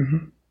 Great.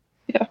 Mm-hmm.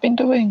 Yeah, I've been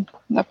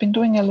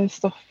doing a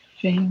list of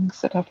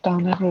things that I've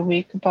done every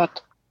week,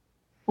 but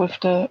with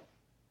the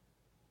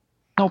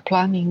no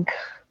planning.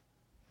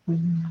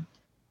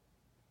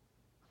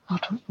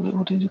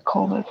 What did you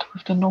call it?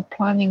 With the no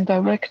planning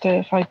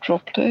directive, I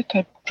dropped it.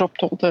 I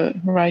dropped all the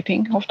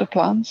writing of the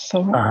plans.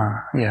 So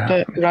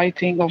the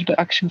writing of the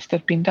actions that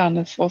have been done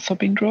has also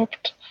been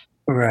dropped.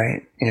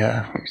 Right.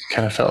 Yeah. It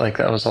kind of felt like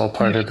that was all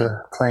part of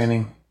the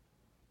planning.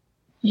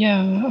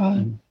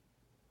 Yeah.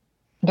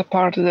 The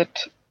part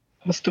that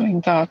was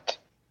doing that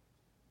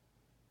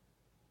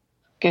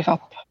gave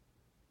up.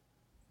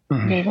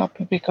 Mm-hmm. Gave up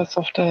because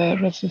of the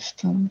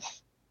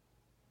resistance,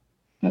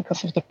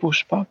 because of the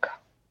pushback.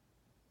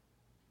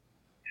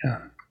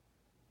 Yeah.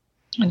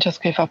 And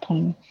just gave up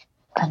on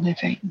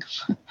anything,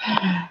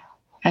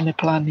 any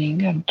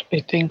planning, and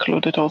it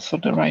included also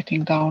the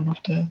writing down of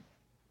the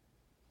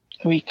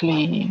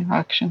weekly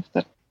actions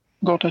that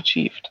got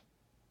achieved.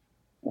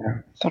 Yeah.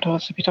 So there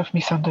was a bit of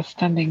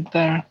misunderstanding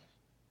there.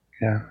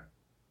 Yeah.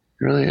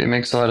 Really, it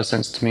makes a lot of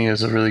sense to me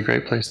as a really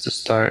great place to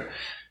start.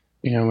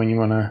 When you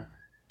want to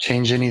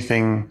change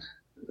anything,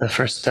 the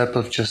first step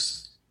of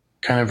just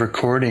kind of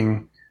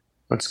recording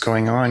what's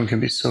going on can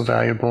be so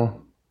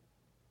valuable.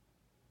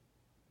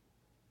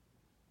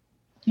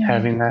 Yeah.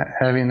 Having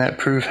that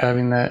proof,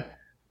 having that,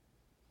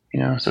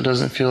 so it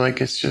doesn't feel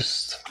like it's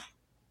just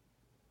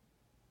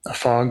a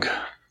fog.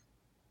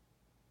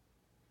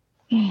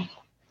 Yeah.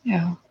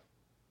 Yeah.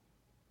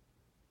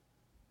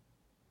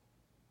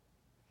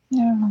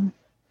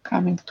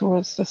 Coming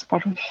towards this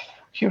part of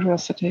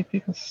curiosity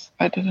because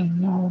I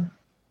didn't know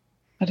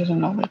it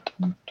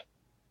and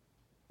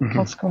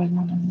what's going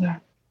on in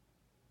there.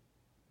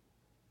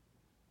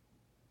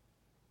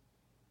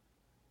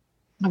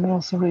 I'm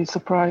also really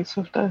surprised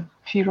with the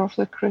fear of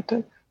the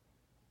critic.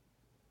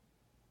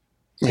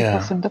 Yeah.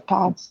 Because in the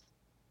past,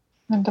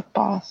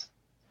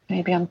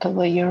 maybe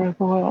until a year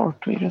ago or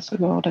 2 years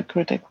ago, the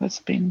critic has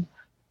been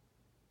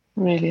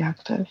really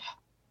active.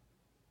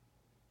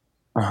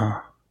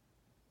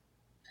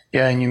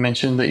 Yeah, and you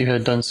mentioned that you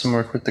had done some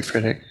work with the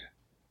critic.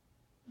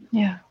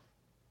 Yeah.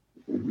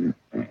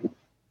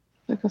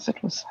 Because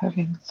it was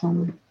having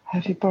some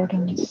heavy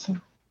burdens. So.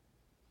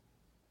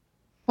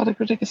 But the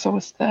critic is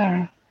always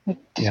there. It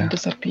doesn't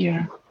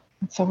disappear.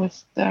 It's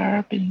always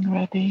there, being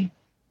ready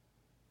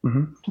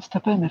to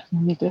step in if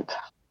needed.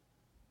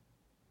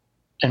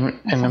 And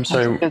I'm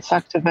sorry, it's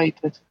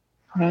activated,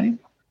 right?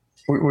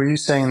 Were you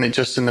saying that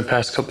just in the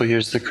past couple of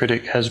years, the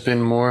critic has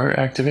been more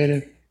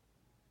activated?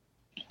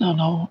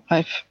 No.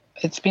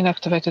 It's been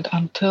activated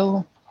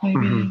until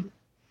maybe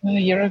a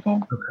year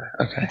ago.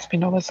 Okay. It's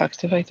been always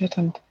activated,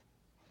 and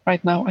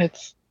right now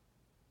it's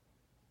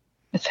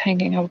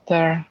hanging out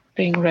there,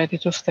 being ready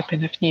to step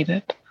in if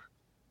needed.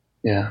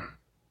 Yeah.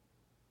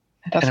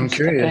 It doesn't I'm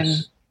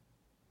curious.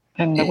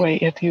 step in the way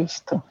it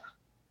used to.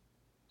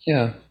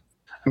 Yeah.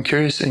 I'm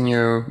curious in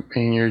your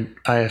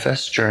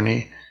IFS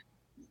journey,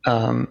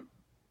 have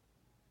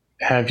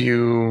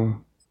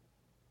you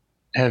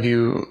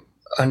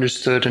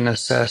understood and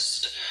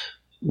assessed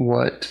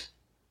what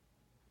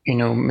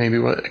maybe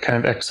what kind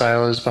of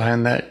exile is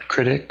behind that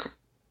critic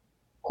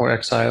or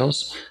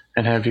exiles,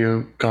 and have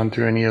you gone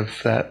through any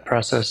of that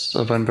process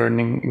of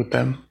unburdening with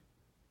them?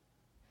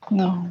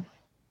 No.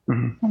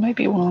 Well,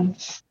 maybe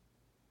once.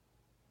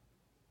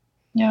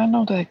 Yeah, I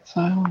know the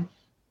exile,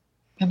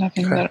 and I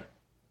think that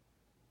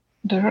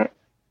there are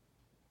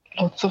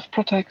lots of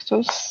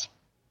protectors.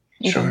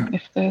 Even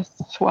if there's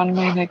one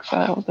main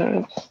exile, there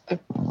is a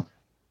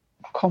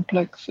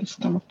complex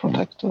system of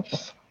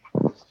protectors.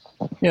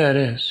 Yeah, it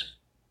is.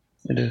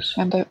 It is.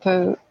 And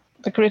the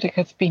critic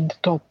has been the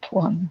top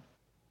one.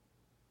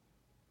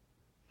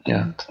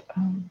 Yeah.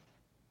 And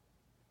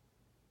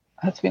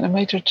has been a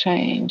major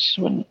change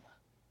when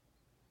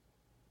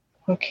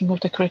working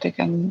with the critic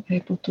and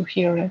able to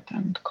hear it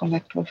and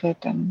connect with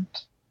it. And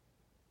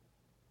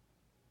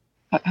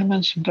I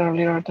mentioned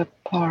earlier the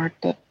part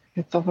that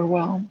it's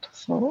overwhelmed.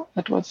 So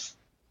it was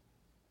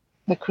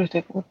the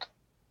critic would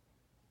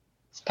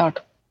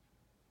start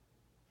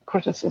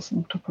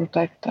criticism to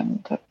protect,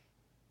 and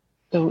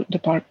the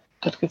part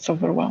that gets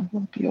overwhelmed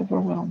will be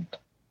overwhelmed.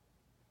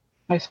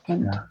 I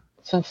spent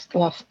since the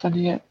last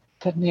 10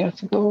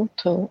 years ago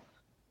till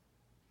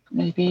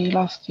maybe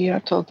last year,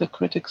 till the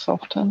critic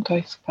softened,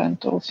 I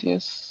spent those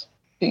years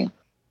being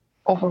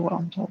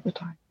overwhelmed all the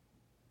time.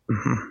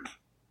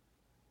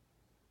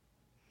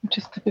 Which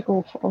is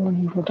typical for all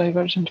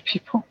neurodivergent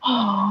people.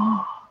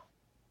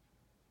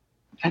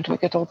 And we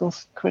get all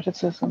those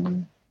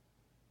criticism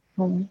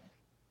from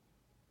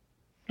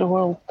the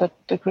world that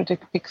the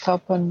critic picks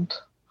up and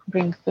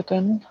brings it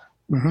in.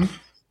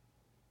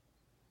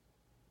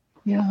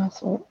 Yeah,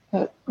 so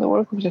the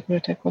work with the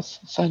critic was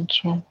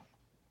essential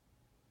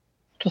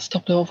to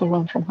stop the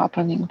overwhelm from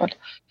happening, but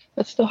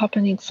it's still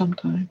happening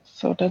sometimes.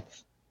 So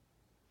that's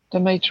the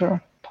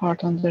major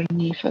part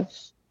underneath,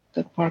 is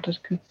that part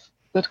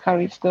that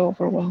carries the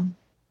overwhelm.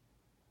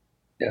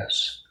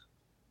 Yes.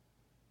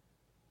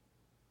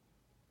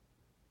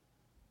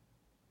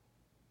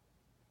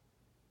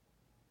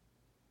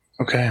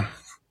 Okay.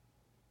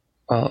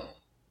 Well,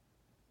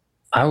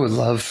 I would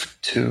love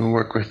to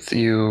work with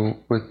you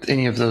with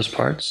any of those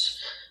parts,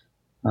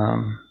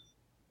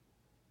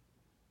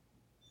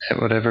 at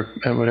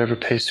whatever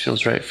pace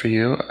feels right for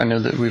you. I know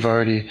that we've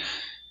already,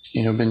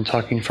 been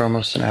talking for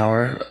almost an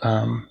hour,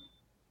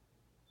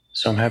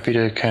 so I'm happy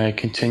to kind of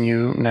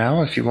continue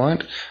now if you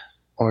want,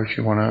 or if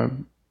you want to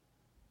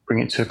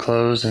bring it to a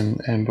close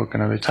and book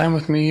another time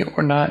with me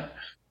or not,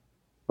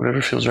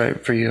 whatever feels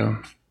right for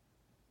you.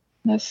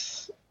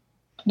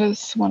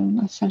 There's one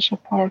essential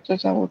part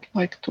that I would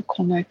like to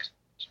connect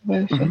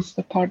with. Is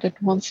the part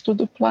that wants to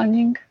do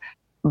planning.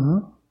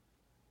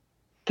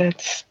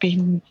 That's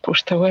been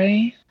pushed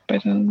away by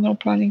the no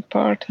planning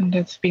part, and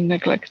that's been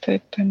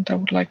neglected, and I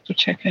would like to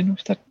check in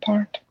with that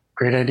part.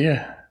 Great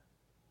idea.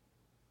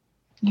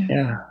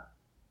 Yeah.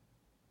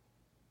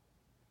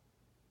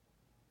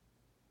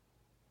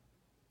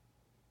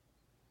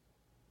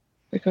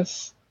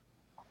 Because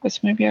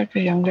it's maybe like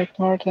a younger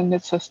part, and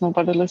it says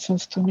nobody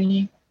listens to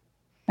me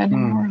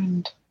anymore,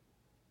 and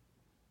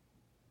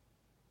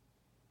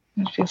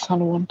it feels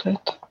unwanted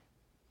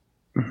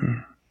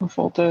with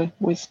all the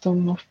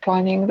wisdom of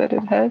planning that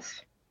it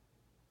has.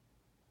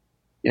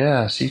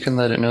 Yeah, so you can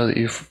let it know that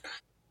you've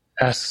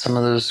asked some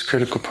of those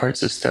critical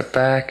parts to step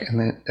back,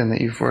 and that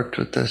you've worked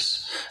with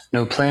this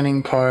no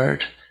planning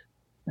part,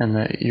 and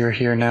that you're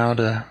here now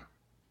to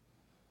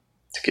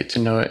get to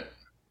know it.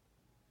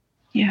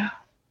 Yeah.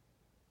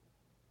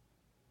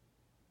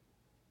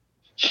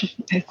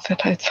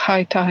 It's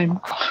high time.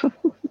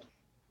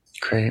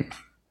 Great.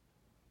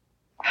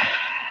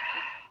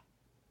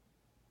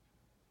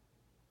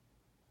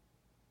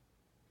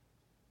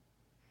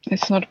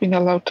 It's not been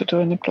allowed to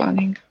do any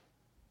planning.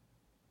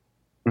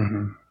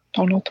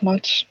 Or not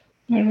much.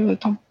 Very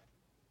little.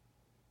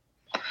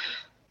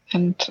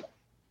 And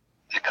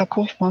a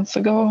couple of months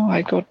ago,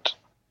 I got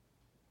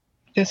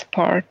this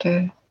part,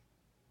 a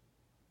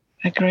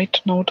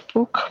great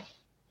notebook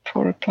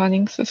for a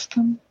planning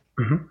system.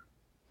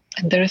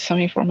 And there is some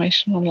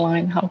information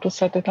online how to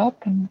set it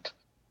up, and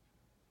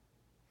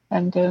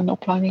the no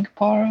planning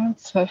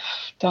parts have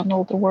done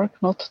all the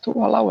work not to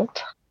allow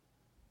it.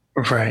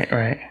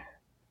 Right.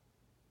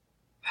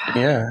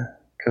 Yeah,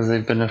 because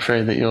they've been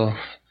afraid that you'll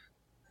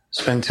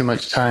spend too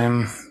much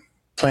time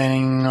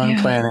planning on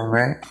planning,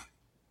 right?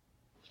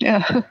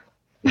 Yeah.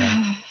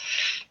 Yep.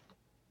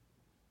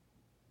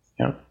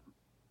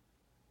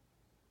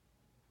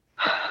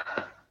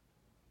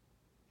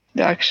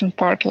 The action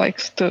part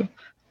likes to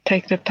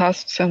take the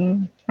tasks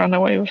and run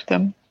away with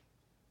them.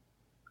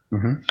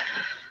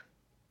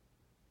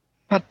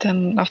 But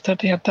then after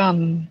they are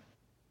done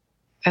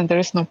and there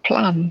is no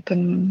plan,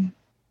 then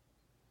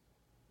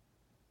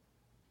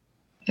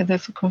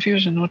there's a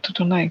confusion what to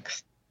do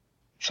next.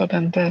 So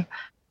then the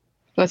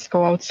let's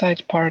go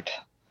outside part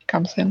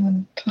comes in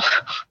and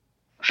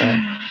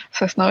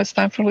says, now it's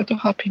time for a little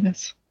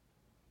happiness.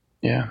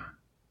 Yeah.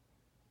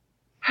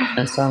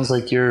 It sounds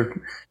like you're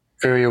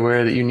very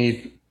aware that you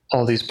need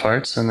all these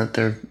parts and that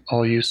they're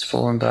all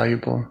useful and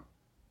valuable.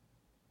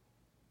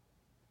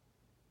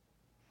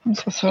 I'm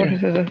so sorry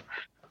that the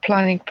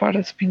planning part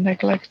has been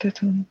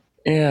neglected and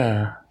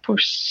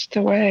pushed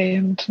away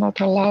and not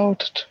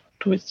allowed to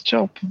do its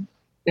job.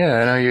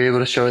 Yeah, and are you able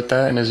to show it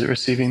that, and is it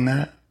receiving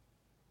that?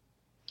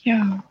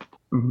 Yeah.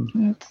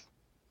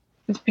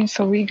 It's been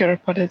so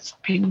eager, but it's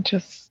been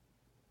just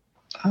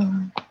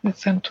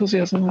its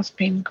enthusiasm has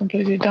been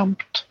completely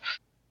dumped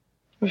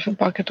with a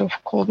bucket of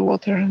cold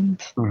water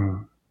and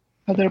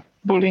other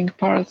bullying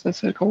parts that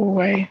said, go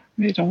away,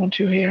 we don't want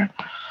you here.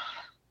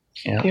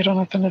 Yeah. You don't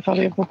have any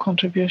valuable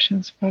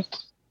contributions,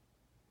 but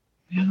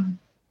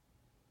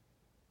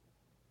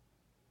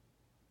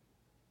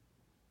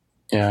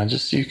Yeah,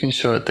 just you can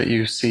show it that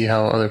you see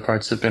how other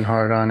parts have been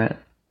hard on it,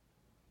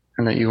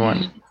 and that you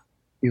want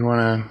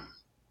to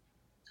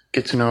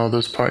get to know all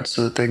those parts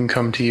so that they can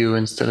come to you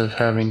instead of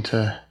having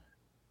to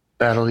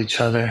battle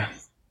each other.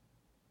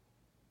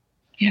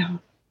 Yeah.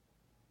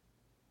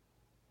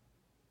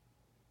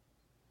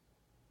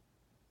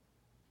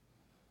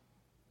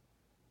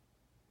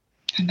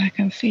 And I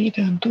can see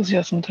the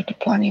enthusiasm that the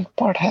planning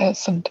part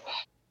has, and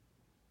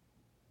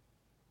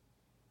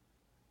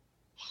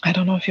I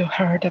don't know if you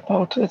heard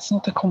about, it's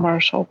not a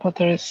commercial, but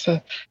there is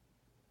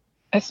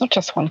it's not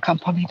just one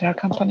company. There are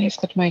companies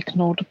that make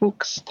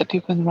notebooks that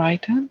you can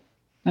write in,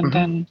 and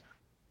then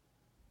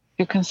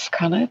you can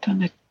scan it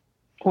and it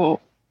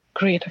will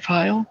create a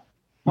file.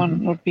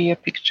 One would be a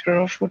picture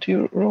of what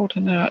you wrote,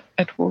 and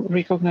it will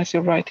recognize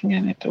your writing,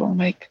 and it will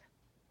make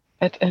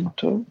it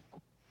into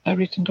a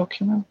written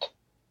document.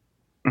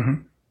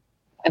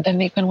 And then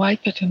you can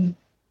wipe it and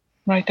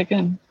write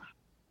again.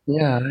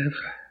 Yeah, I've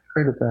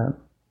heard of that.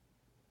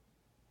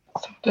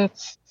 So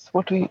that's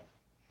what we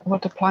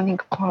what the planning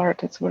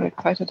part is very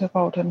excited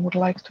about and would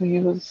like to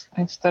use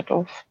instead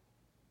of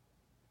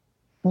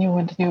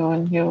new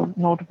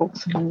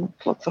notebooks and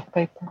lots of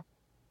paper.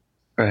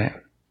 Right.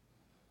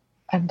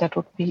 And that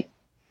would be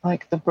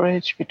like the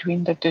bridge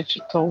between the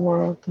digital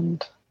world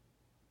and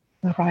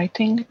the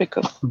writing,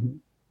 because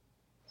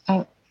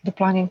the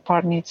planning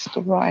part needs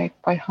to write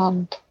by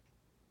hand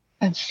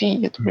and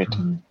see it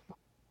written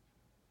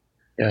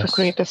to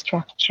create a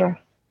structure.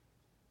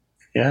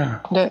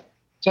 Yeah.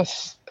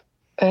 Just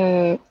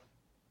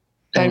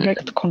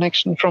direct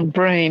connection from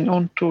brain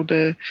onto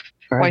the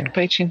white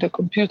page in the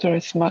computer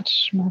is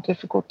much more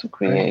difficult to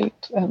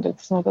create, and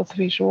it's not as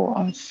visual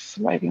as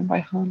writing by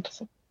hand.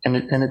 So. And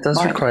it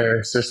does require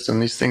a system.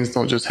 These things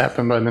don't just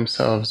happen by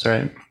themselves,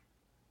 right?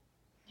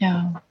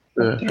 Yeah.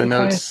 The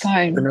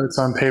notes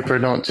on paper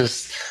don't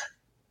just,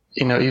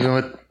 even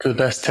with the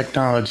best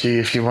technology,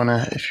 if you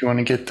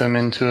wanna get them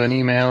into an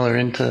email or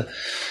into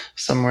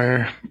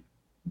somewhere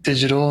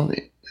digital,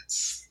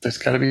 there's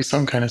got to be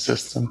some kind of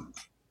system.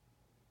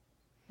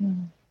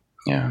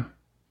 Yeah.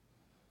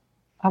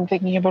 I'm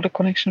thinking about a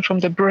connection from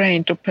the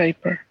brain to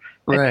paper.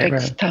 It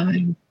takes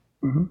time,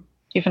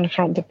 even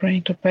from the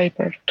brain to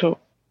paper, to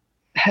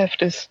have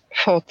these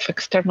thoughts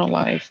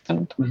externalized,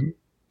 and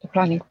the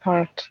planning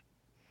part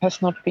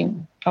has not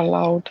been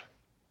allowed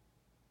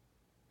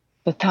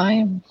the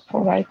time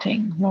for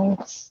writing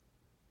notes.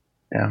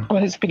 Yeah.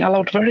 Well, it's been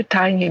allowed very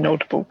tiny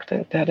notebook.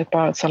 The other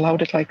parts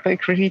allowed it like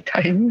really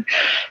tiny.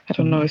 I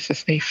don't know, it's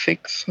just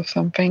A6 or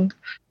something,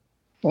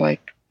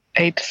 like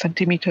 8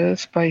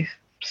 centimeters by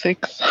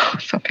 6 or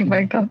something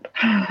like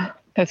that.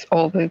 That's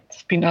all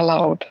that's been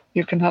allowed.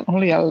 You can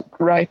only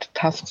write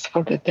tasks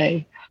for the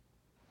day.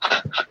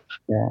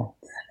 Yeah.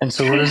 And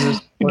so what is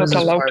this? You're not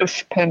allowed to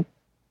spend.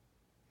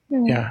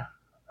 Yeah.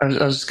 I was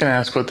just going to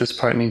ask what this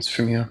part needs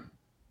from you.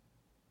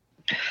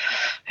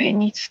 It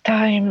needs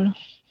time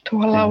to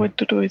allow it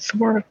to do its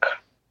work.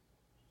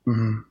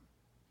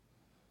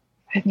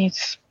 It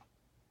needs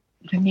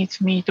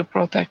me to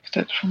protect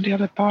it from the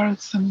other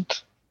parts and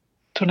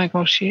to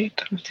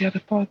negotiate with the other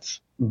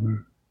parts.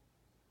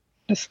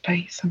 The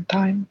space and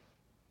time.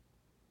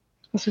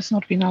 Because it's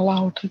not been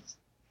allowed. It's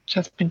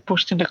just been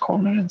pushed in the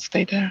corner and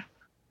stay there.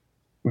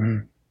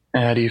 And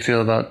how do you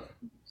feel about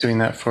doing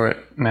that for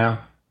it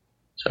now?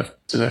 So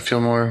does that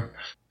feel more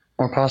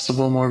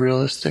possible, more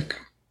realistic?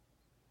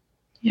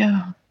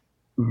 Yeah.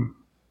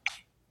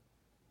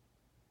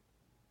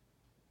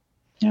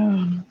 Yeah,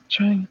 I'm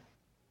trying.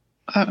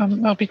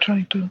 I'll be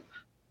trying to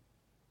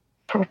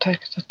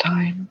protect the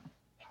time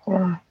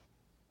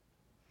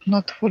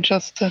not for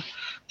just the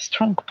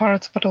strong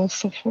parts, but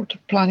also for the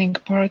planning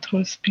part, who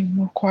has been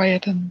more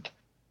quiet and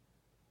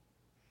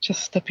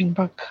just stepping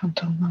back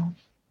until now.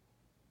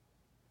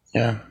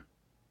 Yeah.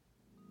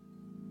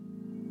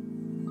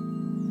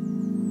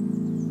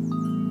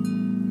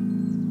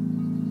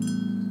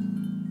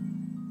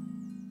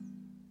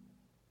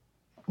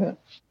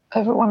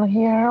 Everyone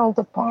here, all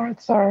the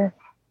parts are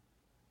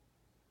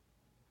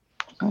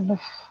kind of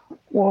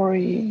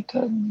worried,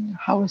 and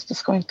how is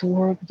this going to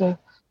work? The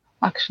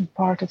action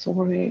part is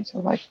worried,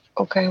 like,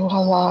 okay, we'll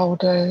allow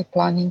the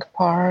planning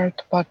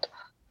part, but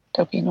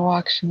there'll be no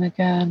action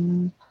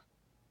again.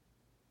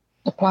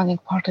 The planning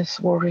part is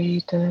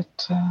worried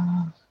that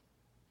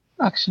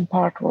action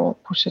part will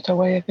push it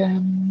away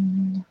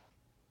again.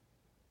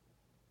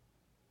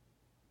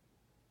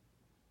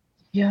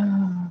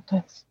 Yeah,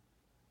 that's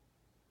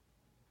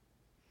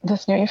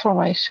new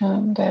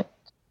information that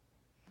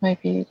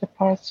maybe the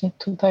parts need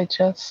to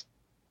digest.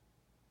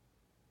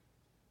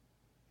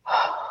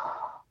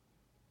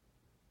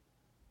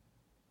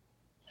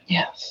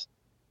 Yes.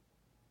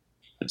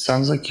 It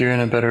sounds like you're in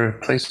a better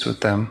place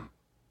with them.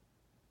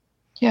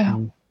 Yeah.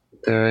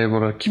 They're able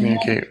to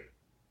communicate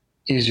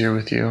easier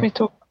with you. We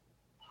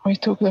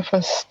took the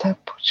first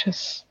step, which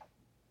is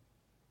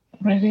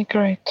really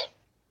great.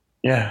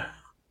 Yeah.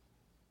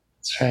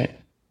 That's right.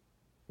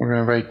 We're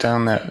going to write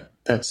down that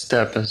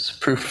step as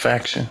proof of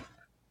action.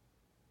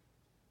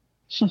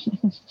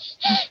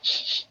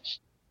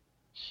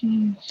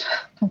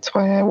 That's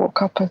why I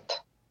woke up at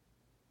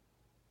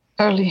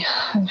very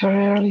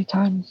early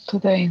time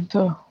today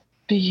to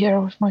be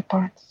here with my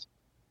parts.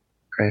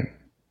 Great.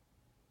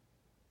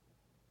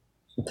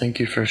 Well, thank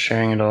you for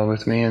sharing it all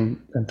with me,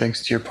 and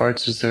thanks to your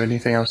parts. Is there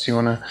anything else you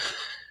want to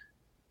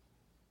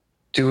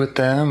do with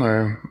them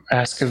or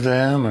ask of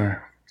them,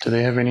 or do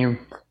they have any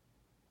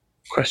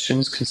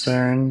questions,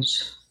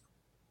 concerns?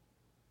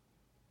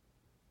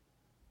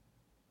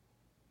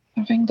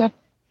 I think that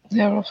they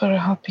are very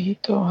happy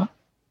for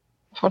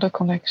the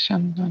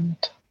connection and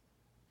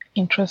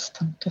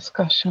interest and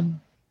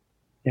discussion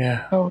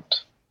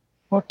about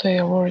what they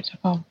are worried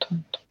about,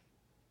 and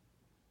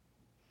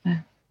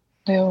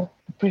they'll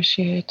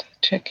appreciate the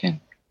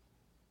check-in.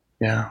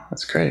 Yeah,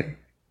 that's great.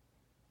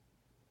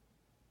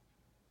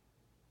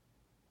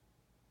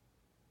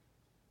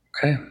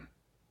 Okay.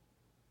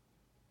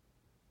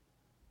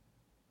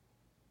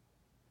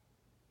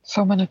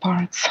 So many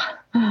parts.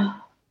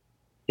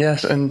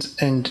 Yes,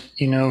 and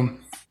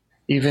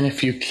even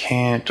if you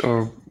can't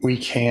or we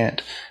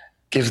can't,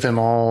 give them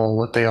all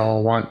what they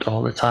all want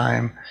all the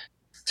time,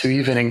 to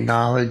even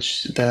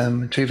acknowledge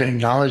them, to even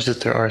acknowledge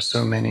that there are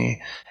so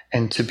many,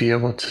 and to be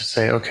able to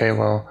say, okay,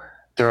 well,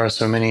 there are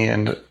so many,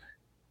 and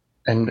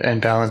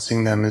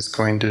balancing them is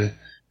going to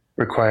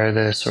require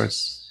this, or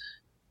it's,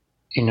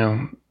 you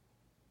know,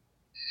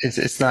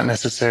 it's not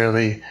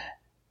necessarily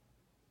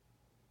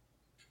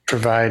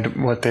provide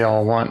what they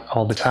all want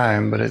all the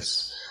time, but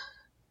it's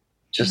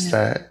just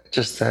that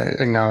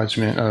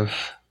acknowledgement of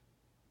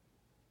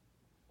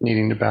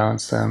needing to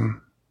balance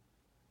them.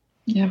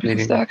 Yeah,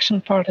 because the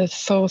action part is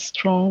so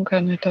strong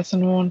and it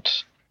doesn't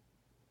want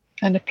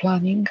any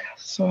planning.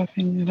 So I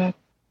think that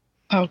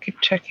I'll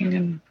keep checking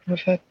in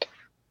with it.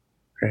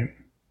 Great.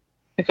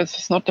 Because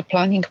it's not the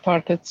planning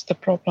part that's the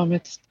problem.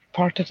 It's the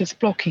part that is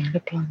blocking the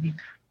planning.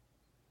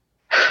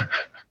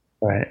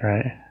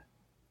 Right.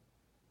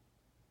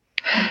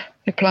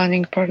 The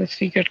planning part is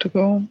eager to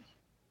go,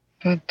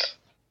 but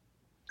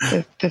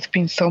there's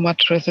been so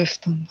much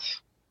resistance.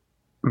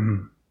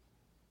 Mm-hmm.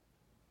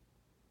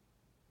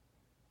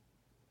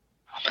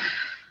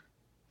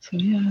 So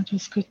yeah, it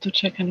was good to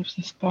check in with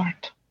this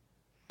part.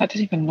 I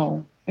didn't even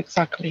know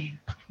exactly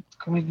what's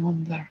going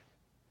on there.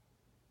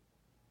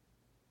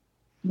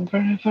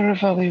 Very, very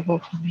valuable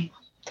for me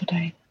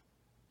today.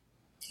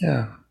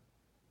 Yeah.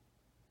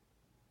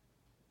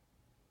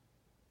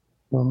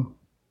 Well,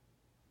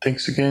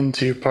 thanks again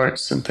to your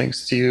parts, and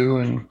thanks to you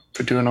and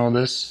for doing all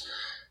this,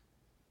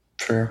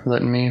 for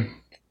letting me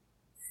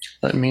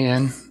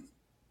in.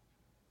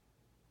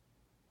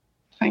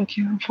 Thank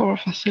you for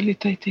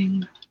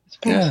facilitating this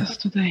process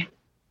today.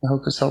 I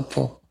hope it's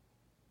helpful.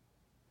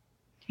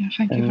 Yeah,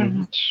 thank you very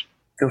much.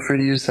 Feel free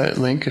to use that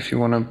link if you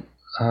want to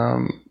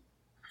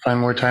find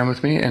more time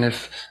with me. And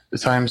if the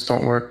times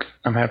don't work,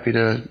 I'm happy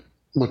to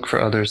look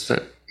for others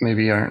that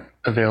maybe aren't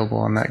available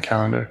on that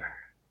calendar.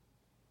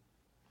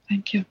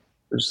 Thank you.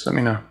 Just let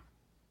me know.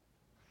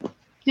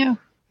 Yeah.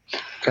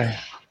 Okay.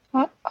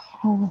 I'll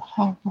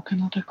book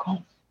another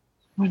call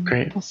when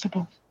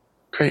possible.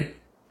 Great.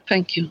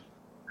 Thank you.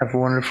 Have a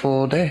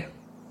wonderful day.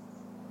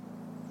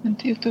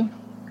 And you too.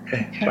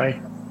 Okay, bye.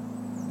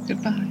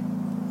 Goodbye.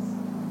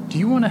 Do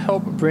you want to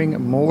help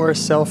bring more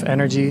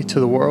self-energy to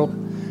the world?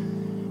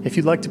 If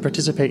you'd like to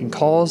participate in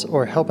calls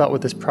or help out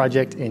with this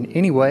project in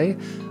any way,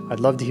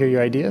 I'd love to hear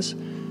your ideas.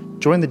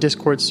 Join the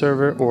Discord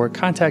server or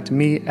contact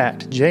me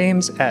at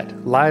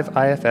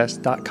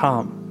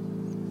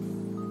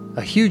james@liveifs.com.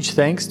 A huge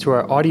thanks to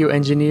our audio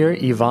engineer,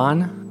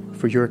 Yvonne,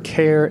 for your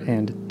care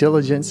and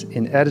diligence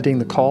in editing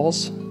the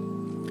calls.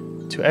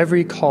 To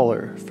every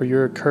caller for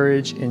your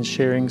courage in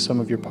sharing some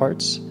of your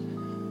parts.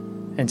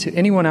 And to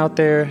anyone out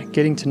there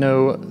getting to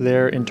know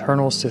their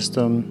internal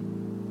system,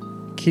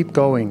 keep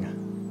going.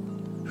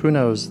 Who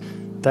knows,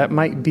 that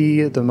might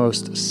be the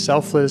most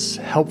selfless,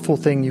 helpful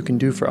thing you can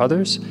do for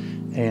others,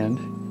 and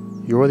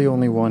you're the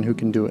only one who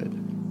can do it.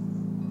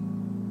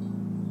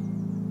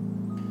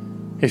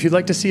 If you'd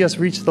like to see us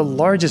reach the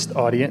largest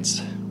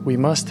audience, we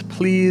must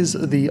please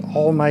the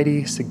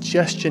almighty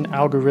suggestion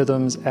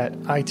algorithms at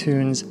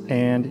iTunes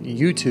and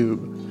YouTube.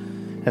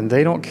 And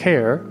they don't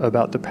care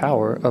about the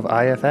power of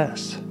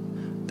IFS.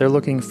 They're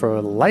looking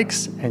for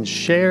likes and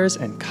shares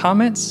and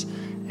comments,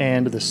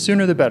 and the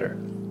sooner the better.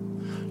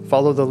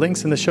 Follow the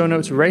links in the show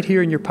notes right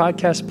here in your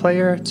podcast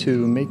player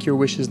to make your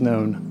wishes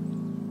known.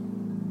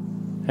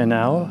 And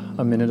now,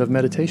 a minute of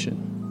meditation.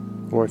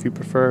 Or if you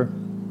prefer,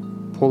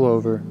 pull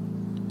over.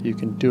 You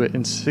can do it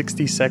in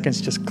 60 seconds.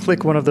 Just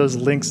click one of those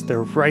links.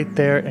 They're right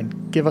there,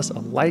 and give us a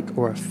like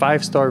or a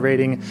 5-star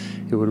rating.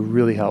 It would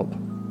really help.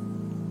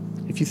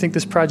 If you think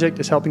this project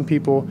is helping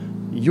people,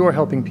 you're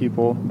helping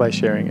people by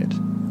sharing it.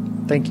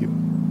 Thank you.